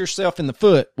shoot yourself in the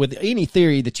foot with any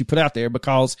theory that you put out there,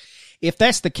 because if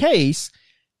that's the case,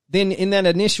 then in that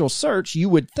initial search, you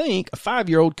would think a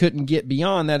 5-year-old couldn't get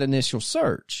beyond that initial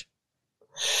search.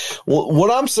 Well, what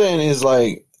I'm saying is,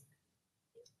 like,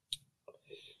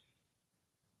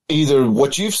 either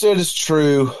what you've said is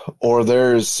true, or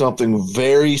there is something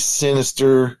very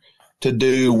sinister to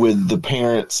do with the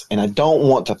parents. And I don't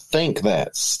want to think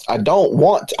that.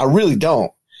 I really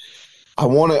don't.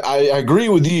 I agree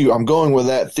with you. I'm going with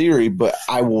that theory, but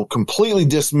I will completely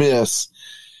dismiss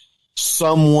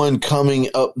someone coming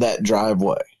up that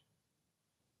driveway.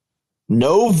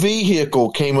 No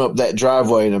vehicle came up that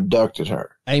driveway and abducted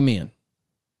her. Amen.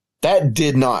 That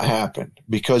did not happen,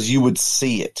 because you would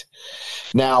see it.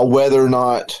 Now, whether or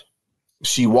not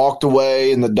she walked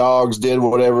away and the dogs did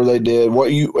whatever they did,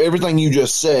 everything you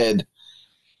just said,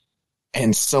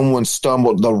 and someone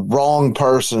stumbled, the wrong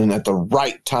person at the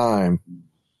right time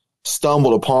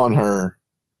stumbled upon her,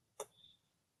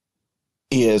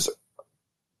 is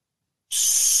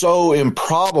so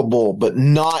improbable, but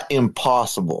not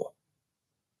impossible.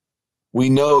 We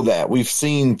know that. We've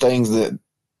seen things that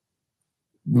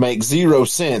make zero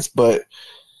sense, but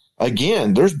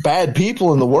again, there's bad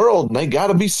people in the world and they got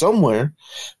to be somewhere.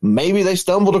 Maybe they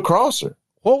stumbled across her.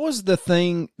 What was the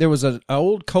thing? There was an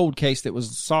old cold case that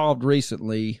was solved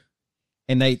recently,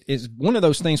 and it's one of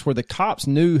those things where the cops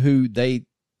knew who they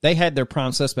had their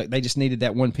prime suspect. They just needed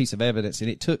that one piece of evidence, and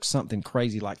it took something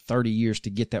crazy like 30 years to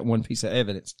get that one piece of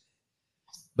evidence.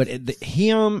 But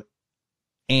him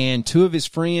and two of his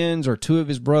friends or two of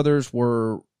his brothers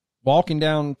were walking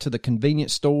down to the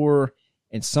convenience store,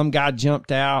 and some guy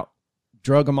jumped out,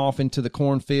 drug them off into the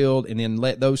cornfield, and then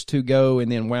let those two go,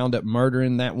 and then wound up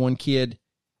murdering that one kid.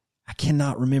 I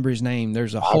cannot remember his name.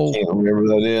 There's a whole... I can't remember who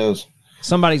that is.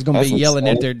 Somebody's going to be yelling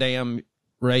at their damn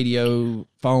radio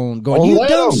phone going, you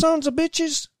dumb sons of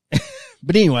bitches.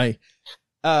 But anyway.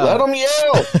 Let them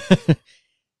yell.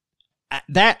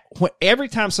 Every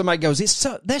time somebody goes,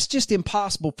 that's just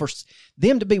impossible for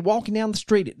them to be walking down the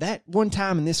street at that one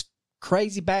time and this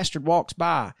crazy bastard walks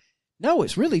by. No,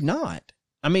 it's really not.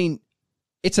 I mean,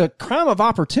 it's a crime of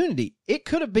opportunity. It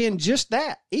could have been just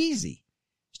that easy.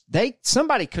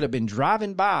 Somebody could have been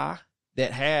driving by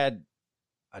that had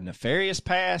a nefarious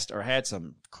past or had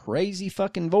some crazy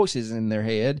fucking voices in their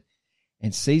head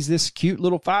and sees this cute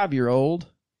little 5-year-old.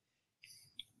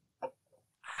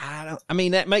 I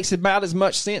mean, that makes about as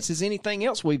much sense as anything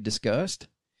else we've discussed.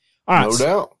 All right. No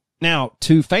doubt. Now,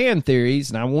 to fan theories,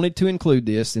 and I wanted to include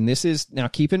this, and this is, now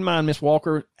keep in mind, Miss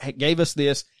Walker gave us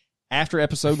this after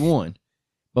episode 1.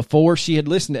 Before she had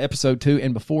listened to episode 2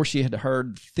 and before she had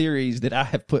heard theories that I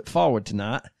have put forward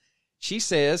tonight. She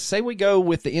says, say we go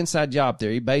with the inside job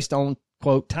theory based on,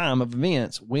 quote, time of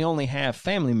events. We only have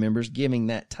family members giving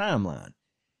that timeline.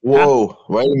 Whoa,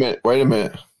 wait a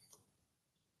minute.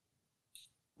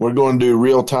 We're going to do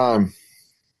real time.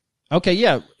 Okay,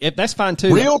 yeah, that's fine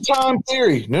too. Real time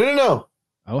theory. No.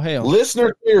 Oh, hell.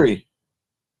 Listener theory.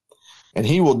 And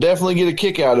he will definitely get a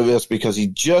kick out of this because he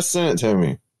just sent it to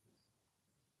me.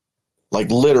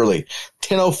 Like literally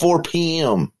 10:04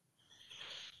 p.m.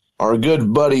 Our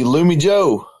good buddy Loomy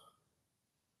Joe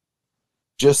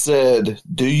just said,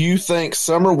 "Do you think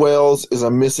Summer Wells is a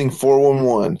missing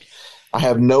 411? I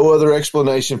have no other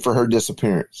explanation for her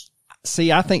disappearance."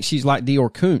 See, I think she's like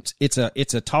Dior Koontz. It's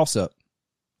a toss up.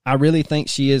 I really think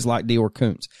she is like Dior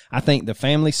Koontz. I think the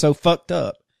family's so fucked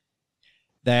up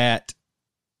that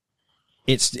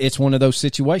it's one of those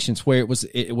situations where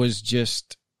it was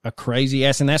just a crazy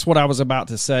ass. And that's what I was about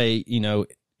to say, you know,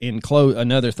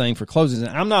 another thing for closes.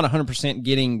 And I'm not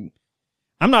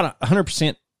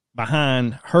 100%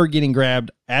 behind her getting grabbed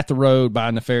at the road by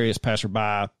a nefarious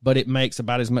passerby, but it makes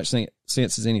about as much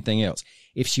sense as anything else.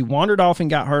 If she wandered off and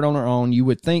got hurt on her own, you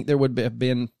would think there would have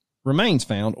been remains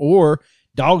found, or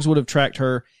dogs would have tracked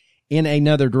her in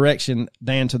another direction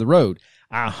than to the road.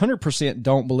 I 100%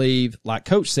 don't believe, like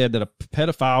Coach said, that a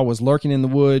pedophile was lurking in the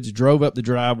woods, drove up the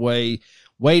driveway,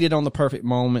 waited on the perfect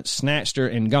moment, snatched her,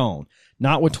 and gone.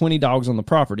 Not with 20 dogs on the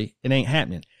property. It ain't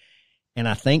happening. And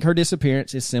I think her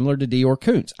disappearance is similar to Dior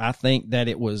Koontz. I think that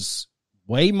it was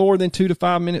way more than 2 to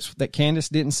 5 minutes that Candace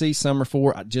didn't see Summer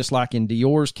for. Just like in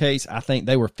Dior's case, I think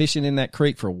they were fishing in that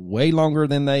creek for way longer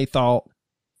than they thought,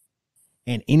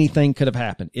 and anything could have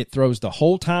happened. It throws the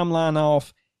whole timeline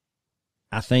off.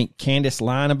 I think Candace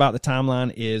lying about the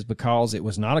timeline is because it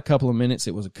was not a couple of minutes,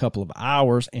 it was a couple of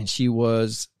hours, and she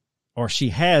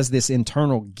has this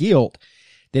internal guilt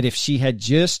that if she had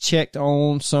just checked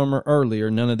on Summer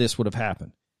earlier, none of this would have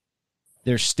happened.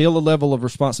 There's still a level of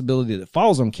responsibility that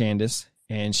falls on Candace,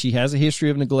 and she has a history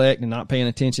of neglect and not paying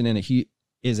attention, and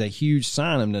is a huge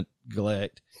sign of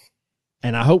neglect.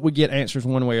 And I hope we get answers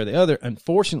one way or the other.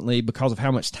 Unfortunately, because of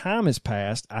how much time has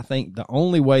passed, I think the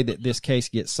only way that this case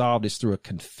gets solved is through a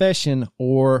confession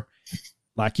or,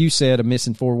 like you said, a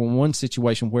missing 411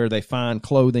 situation where they find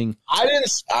clothing. I didn't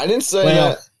say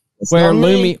that. It's where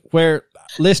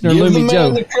listener Give Loomy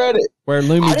Joe, the credit. where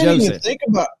Loomy Joe said.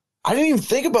 I didn't even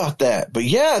think about that. But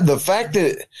yeah, the fact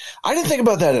that I didn't think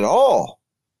about that at all.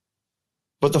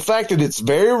 But the fact that it's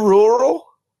very rural,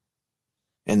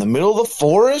 in the middle of the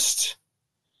forest,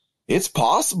 it's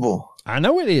possible. I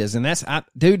know it is, and this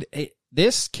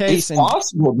case. It's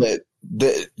possible that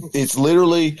it's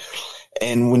literally,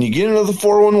 and when you get into the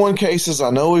 411 cases, I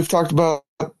know we've talked about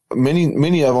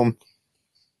many of them.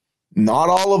 Not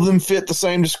all of them fit the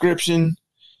same description.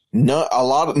 None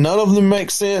of them make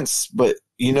sense, but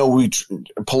you know,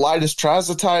 Politis tries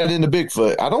to tie it into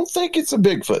Bigfoot. I don't think it's a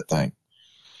Bigfoot thing,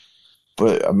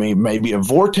 but I mean, maybe a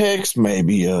vortex,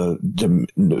 maybe a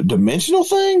dimensional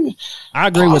thing. I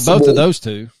agree with both of those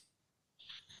two.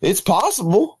 It's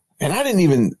possible, and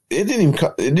it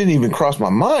didn't even cross my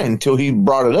mind until he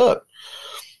brought it up.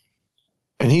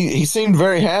 And he seemed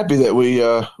very happy that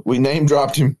we name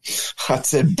dropped him. I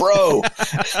said, bro,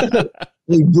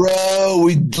 bro,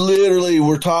 we literally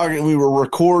were talking, we were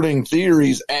recording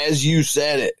theories as you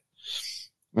said it.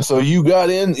 So you got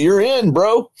in, you're in,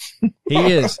 bro.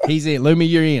 He's in. Loomy,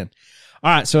 you're in.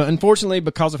 All right. So unfortunately,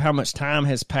 because of how much time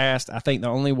has passed, I think the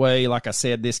only way, like I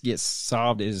said, this gets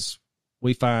solved is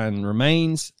we find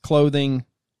remains, clothing,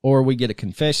 or we get a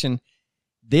confession.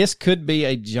 This could be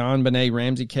a John Benet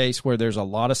Ramsey case where there's a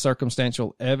lot of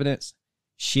circumstantial evidence,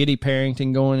 shitty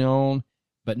parenting going on,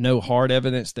 but no hard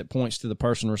evidence that points to the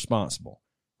person responsible.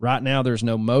 Right now, there's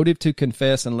no motive to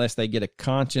confess unless they get a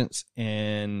conscience,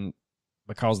 and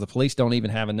because the police don't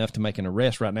even have enough to make an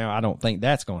arrest right now, I don't think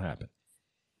that's going to happen.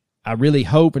 I really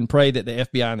hope and pray that the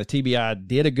FBI and the TBI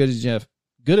did a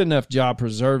good enough job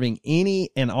preserving any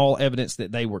and all evidence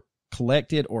that they were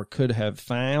collected or could have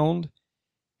found.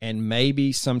 And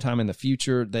maybe sometime in the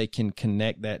future, they can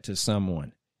connect that to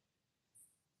someone.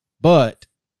 But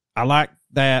I like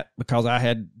that because I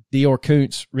had Dior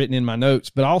Koontz written in my notes.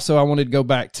 But also I wanted to go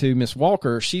back to Miss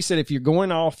Walker. She said if you're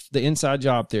going off the inside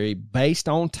job theory based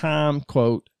on time,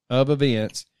 quote, of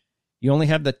events, you only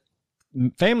have the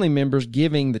family members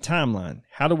giving the timeline.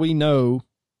 How do we know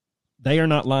they are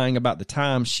not lying about the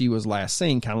time she was last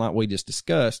seen, kind of like we just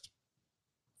discussed?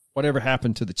 Whatever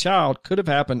happened to the child could have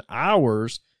happened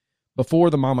hours before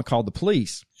the mama called the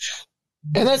police.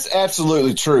 And that's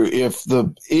absolutely true. If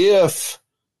the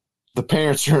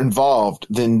parents are involved,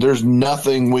 then there's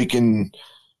nothing we can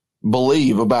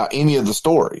believe about any of the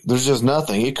story. There's just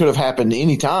nothing. It could have happened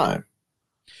any time.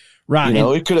 Right. You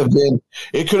know, it could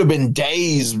have been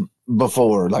days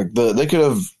before. Like they could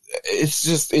have, it's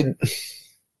just it.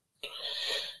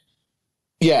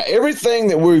 Yeah, everything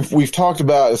that we've talked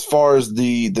about as far as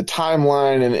the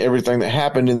timeline and everything that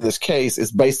happened in this case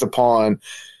is based upon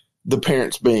the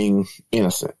parents being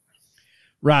innocent.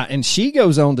 Right. And she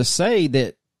goes on to say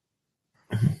that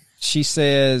she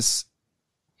says,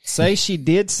 say she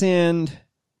did send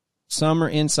Summer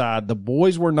inside. The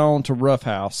boys were known to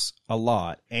roughhouse a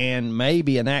lot, and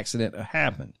maybe an accident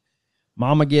happened.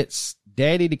 Mama gets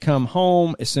Daddy to come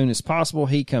home as soon as possible.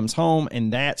 He comes home,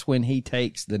 and that's when he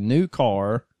takes the new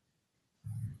car,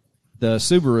 the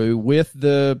Subaru, with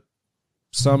the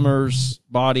Summer's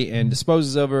body and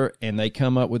disposes of her, and they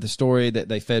come up with the story that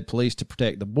they fed police to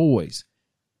protect the boys.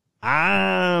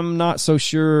 I'm not so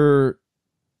sure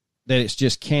that it's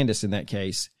just Candace in that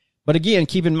case. But again,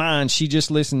 keep in mind, she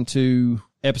just listened to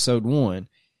episode 1.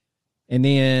 And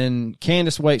then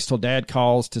Candace waits till Dad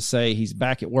calls to say he's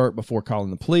back at work before calling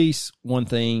the police. One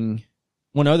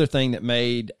other thing that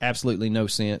made absolutely no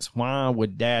sense. Why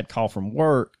would Dad call from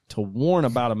work to warn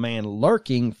about a man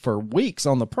lurking for weeks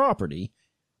on the property?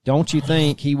 Don't you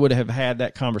think he would have had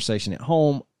that conversation at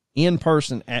home in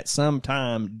person at some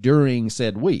time during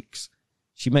said weeks?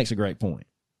 She makes a great point.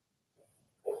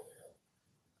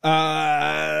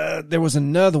 There was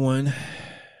another one.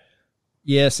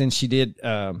 Yes, and she did.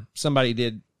 Somebody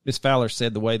did. Miss Fowler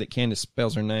said the way that Candace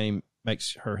spells her name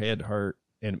makes her head hurt,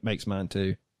 and it makes mine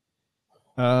too.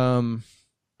 I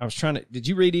was trying to. Did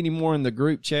you read any more in the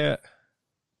group chat?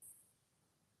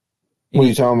 What are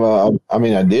you talking about? I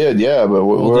mean, I did, yeah, but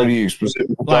what are you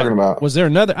specifically talking about? Was there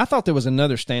another? I thought there was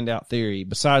another standout theory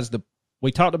besides the.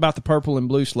 We talked about the purple and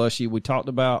blue slushy. We talked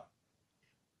about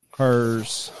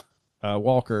hers,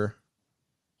 Walker.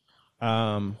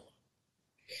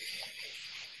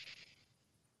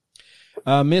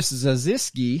 Mrs.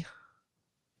 Zaziski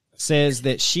says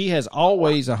that she has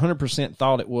always 100%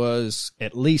 thought it was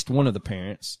at least one of the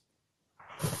parents.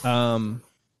 I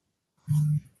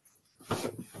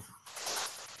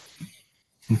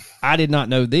did not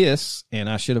know this, and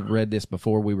I should have read this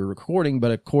before we were recording,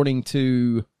 but according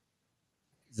to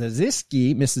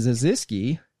Zaziski, Mrs.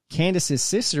 Zaziski, Candace's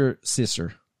sister,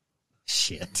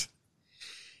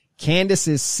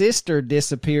 Candace's sister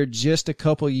disappeared just a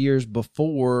couple years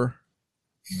before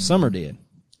Summer did,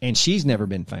 and she's never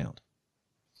been found.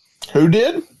 Who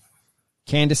did?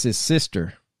 Candace's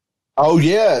sister. Oh,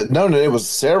 yeah. No, it was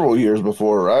several years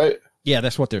before, right? Yeah,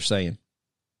 that's what they're saying.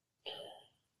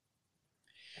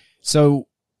 So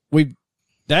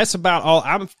that's about all.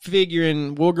 I'm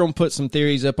figuring we're going to put some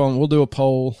theories up on. We'll do a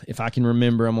poll. If I can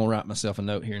remember, I'm going to write myself a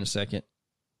note here in a second.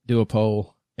 Do a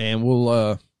poll, and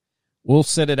we'll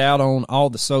set it out on all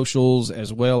the socials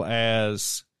as well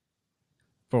as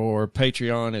for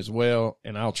Patreon as well,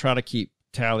 and I'll try to keep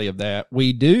tally of that.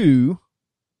 We do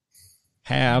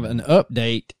have an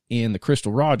update in the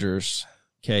Crystal Rogers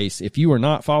case. If you are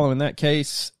not following that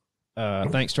case,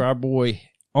 thanks to our boy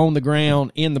on the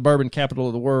ground in the bourbon capital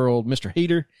of the world, Mr.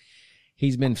 Heater,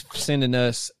 he's been sending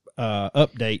us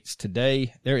updates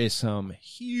today. There is some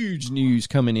huge news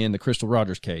coming in the Crystal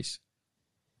Rogers case.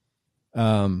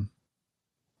 And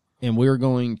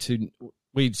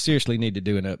we seriously need to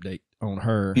do an update on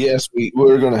her. Yes,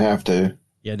 we're going to have to.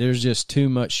 Yeah, there's just too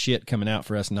much shit coming out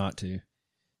for us not to.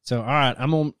 So, all right,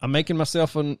 I'm making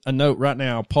myself a note right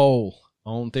now, poll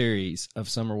on theories of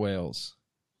Summer Wells.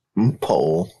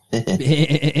 Poll.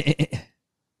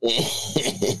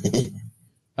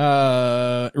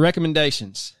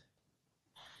 Recommendations.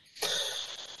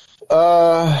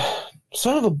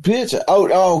 Son of a bitch.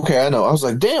 Oh, okay, I know. I was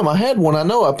like, damn, I had one. I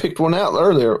know I picked one out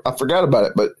earlier. I forgot about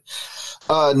it. But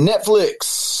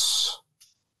Netflix,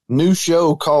 new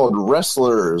show called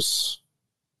Wrestlers.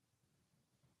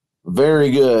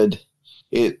 Very good.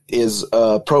 It is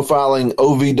profiling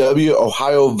OVW,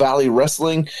 Ohio Valley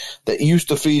Wrestling, that used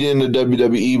to feed into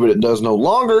WWE, but it does no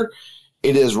longer.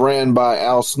 It is ran by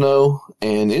Al Snow,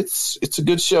 and it's a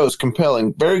good show. It's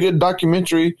compelling. Very good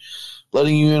documentary,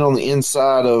 letting you in on the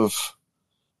inside of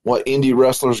what indie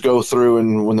wrestlers go through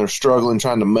and when they're struggling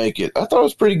trying to make it. I thought it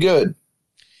was pretty good.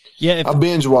 Yeah, I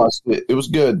binge watched it. It was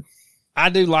good. I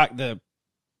do like the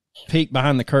peek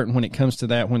behind the curtain when it comes to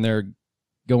that, when they're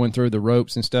going through the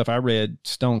ropes and stuff. I read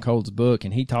Stone Cold's book,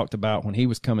 and he talked about when he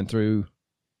was coming through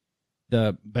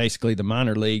basically the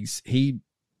minor leagues, he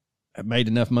made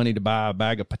enough money to buy a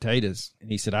bag of potatoes.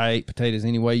 And he said, I ate potatoes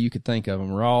any way you could think of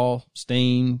them, raw,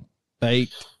 steamed,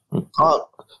 baked.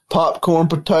 Popcorn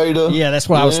potato. Yeah, that's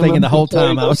what I was thinking the whole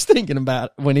time. I was thinking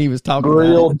about when he was talking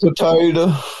grilled about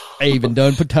potato. I even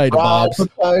done potato bobs.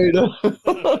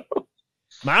 Potato.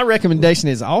 My recommendation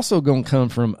is also going to come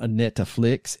from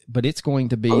Netflix, but it's going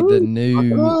to be the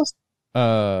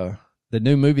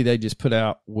new movie they just put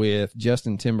out with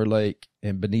Justin Timberlake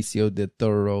and Benicio del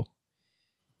Toro,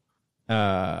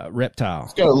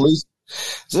 Reptile.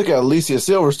 It's got Alicia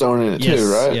Silverstone in it Yes,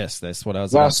 too, right? yes, that's what I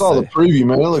was I about saw to the say. preview,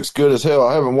 man. It looks good as hell.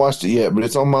 I haven't watched it yet, but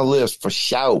it's on my list for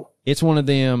sure. It's one of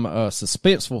them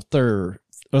suspenseful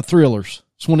thrillers.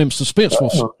 It's one of them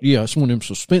suspenseful. Yeah, it's one of them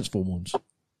suspenseful ones.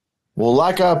 Well,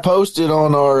 like I posted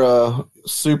on our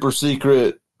super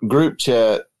secret group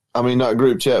chat, I mean, not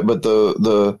group chat, but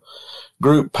the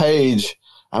group page,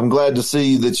 I'm glad to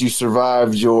see that you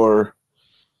survived your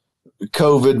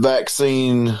COVID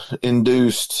vaccine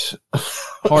induced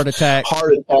Heart attack.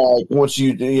 once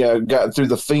you got through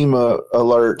the FEMA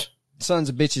alert. Sons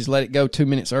of bitches let it go 2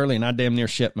 minutes early, and I damn near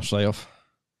shit myself.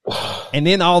 And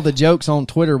then all the jokes on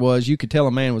Twitter was you could tell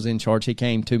a man was in charge. He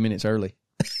came 2 minutes early.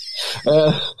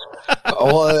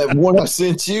 What I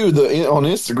sent you on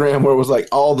Instagram where it was like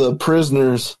all the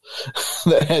prisoners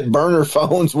that had burner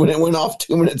phones when it went off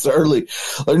 2 minutes early.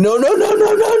 Like,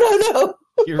 no.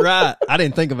 You're right. I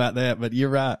didn't think about that, but you're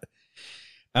right.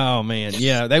 Oh man.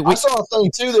 Yeah. I saw a thing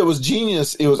too that was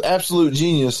genius. It was absolute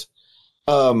genius.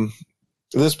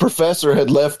 This professor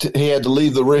had left. He had to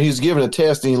leave the room. He was giving a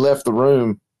test and he left the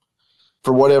room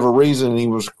for whatever reason. And he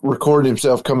was recording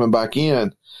himself coming back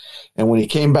in. And when he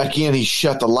came back in, he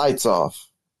shut the lights off.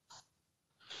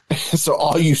 So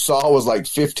all you saw was like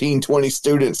 15, 20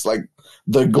 students, like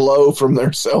the glow from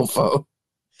their cell phone.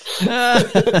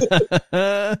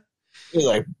 You're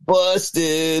like,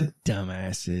 busted.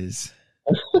 Dumbasses.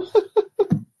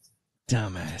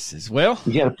 Dumbasses. Well,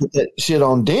 You got to put that shit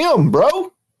on them,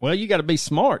 bro. Well, you got to be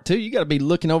smart too. You got to be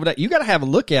looking over that. You got to have a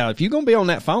lookout. If you're going to be on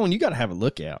that phone, you got to have a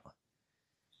lookout.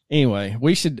 Anyway,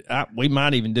 we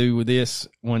might even do with this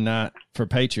one night for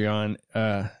Patreon,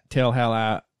 tell how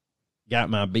I got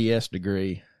my BS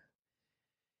degree.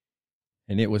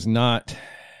 And it was not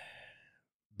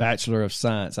Bachelor of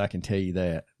Science, I can tell you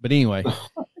that. But anyway,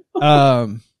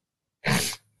 so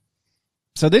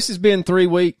this has been 3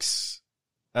 weeks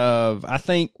of, I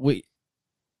think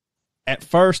at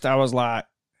first I was like,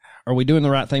 are we doing the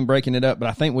right thing breaking it up? But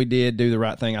I think we did do the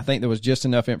right thing. I think there was just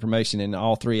enough information in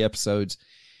all 3 episodes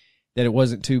that it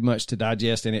wasn't too much to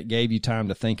digest, and it gave you time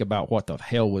to think about what the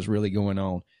hell was really going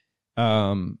on.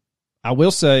 I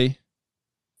will say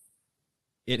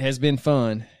it has been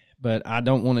fun, but I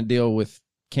don't want to deal with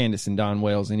Candace and Don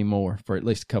Wells anymore for at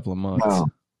least a couple of months. No,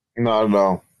 not at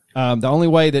all. The only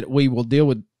way that we will deal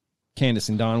with Candace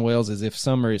and Don Wells is if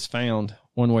Summer is found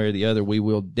one way or the other. We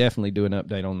will definitely do an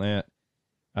update on that.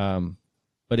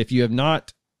 But if you have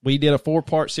not, we did a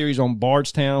 4-part series on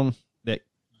Bardstown that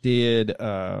did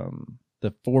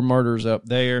the 4 murders up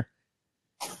there.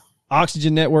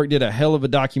 Oxygen Network did a hell of a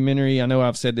documentary. I know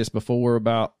I've said this before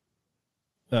about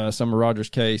Summer Rogers'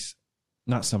 case.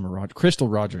 Not Summer Rogers, Crystal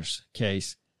Rogers'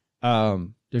 case.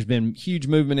 There's been huge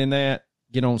movement in that.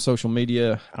 Get on social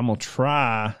media. I'm going to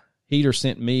try. Heater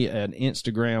sent me an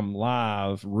Instagram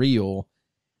live reel.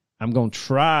 I'm going to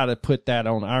try to put that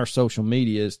on our social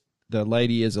medias. The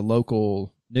lady is a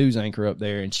local news anchor up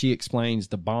there, and she explains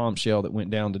the bombshell that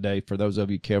went down today. For those of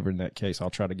you covering that case, I'll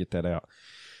try to get that out.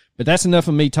 But that's enough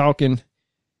of me talking.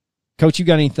 Coach, you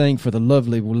got anything for the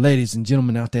lovely ladies and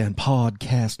gentlemen out there in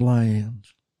podcast land?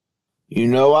 You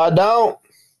know I don't.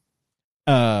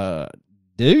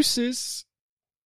 Deuces.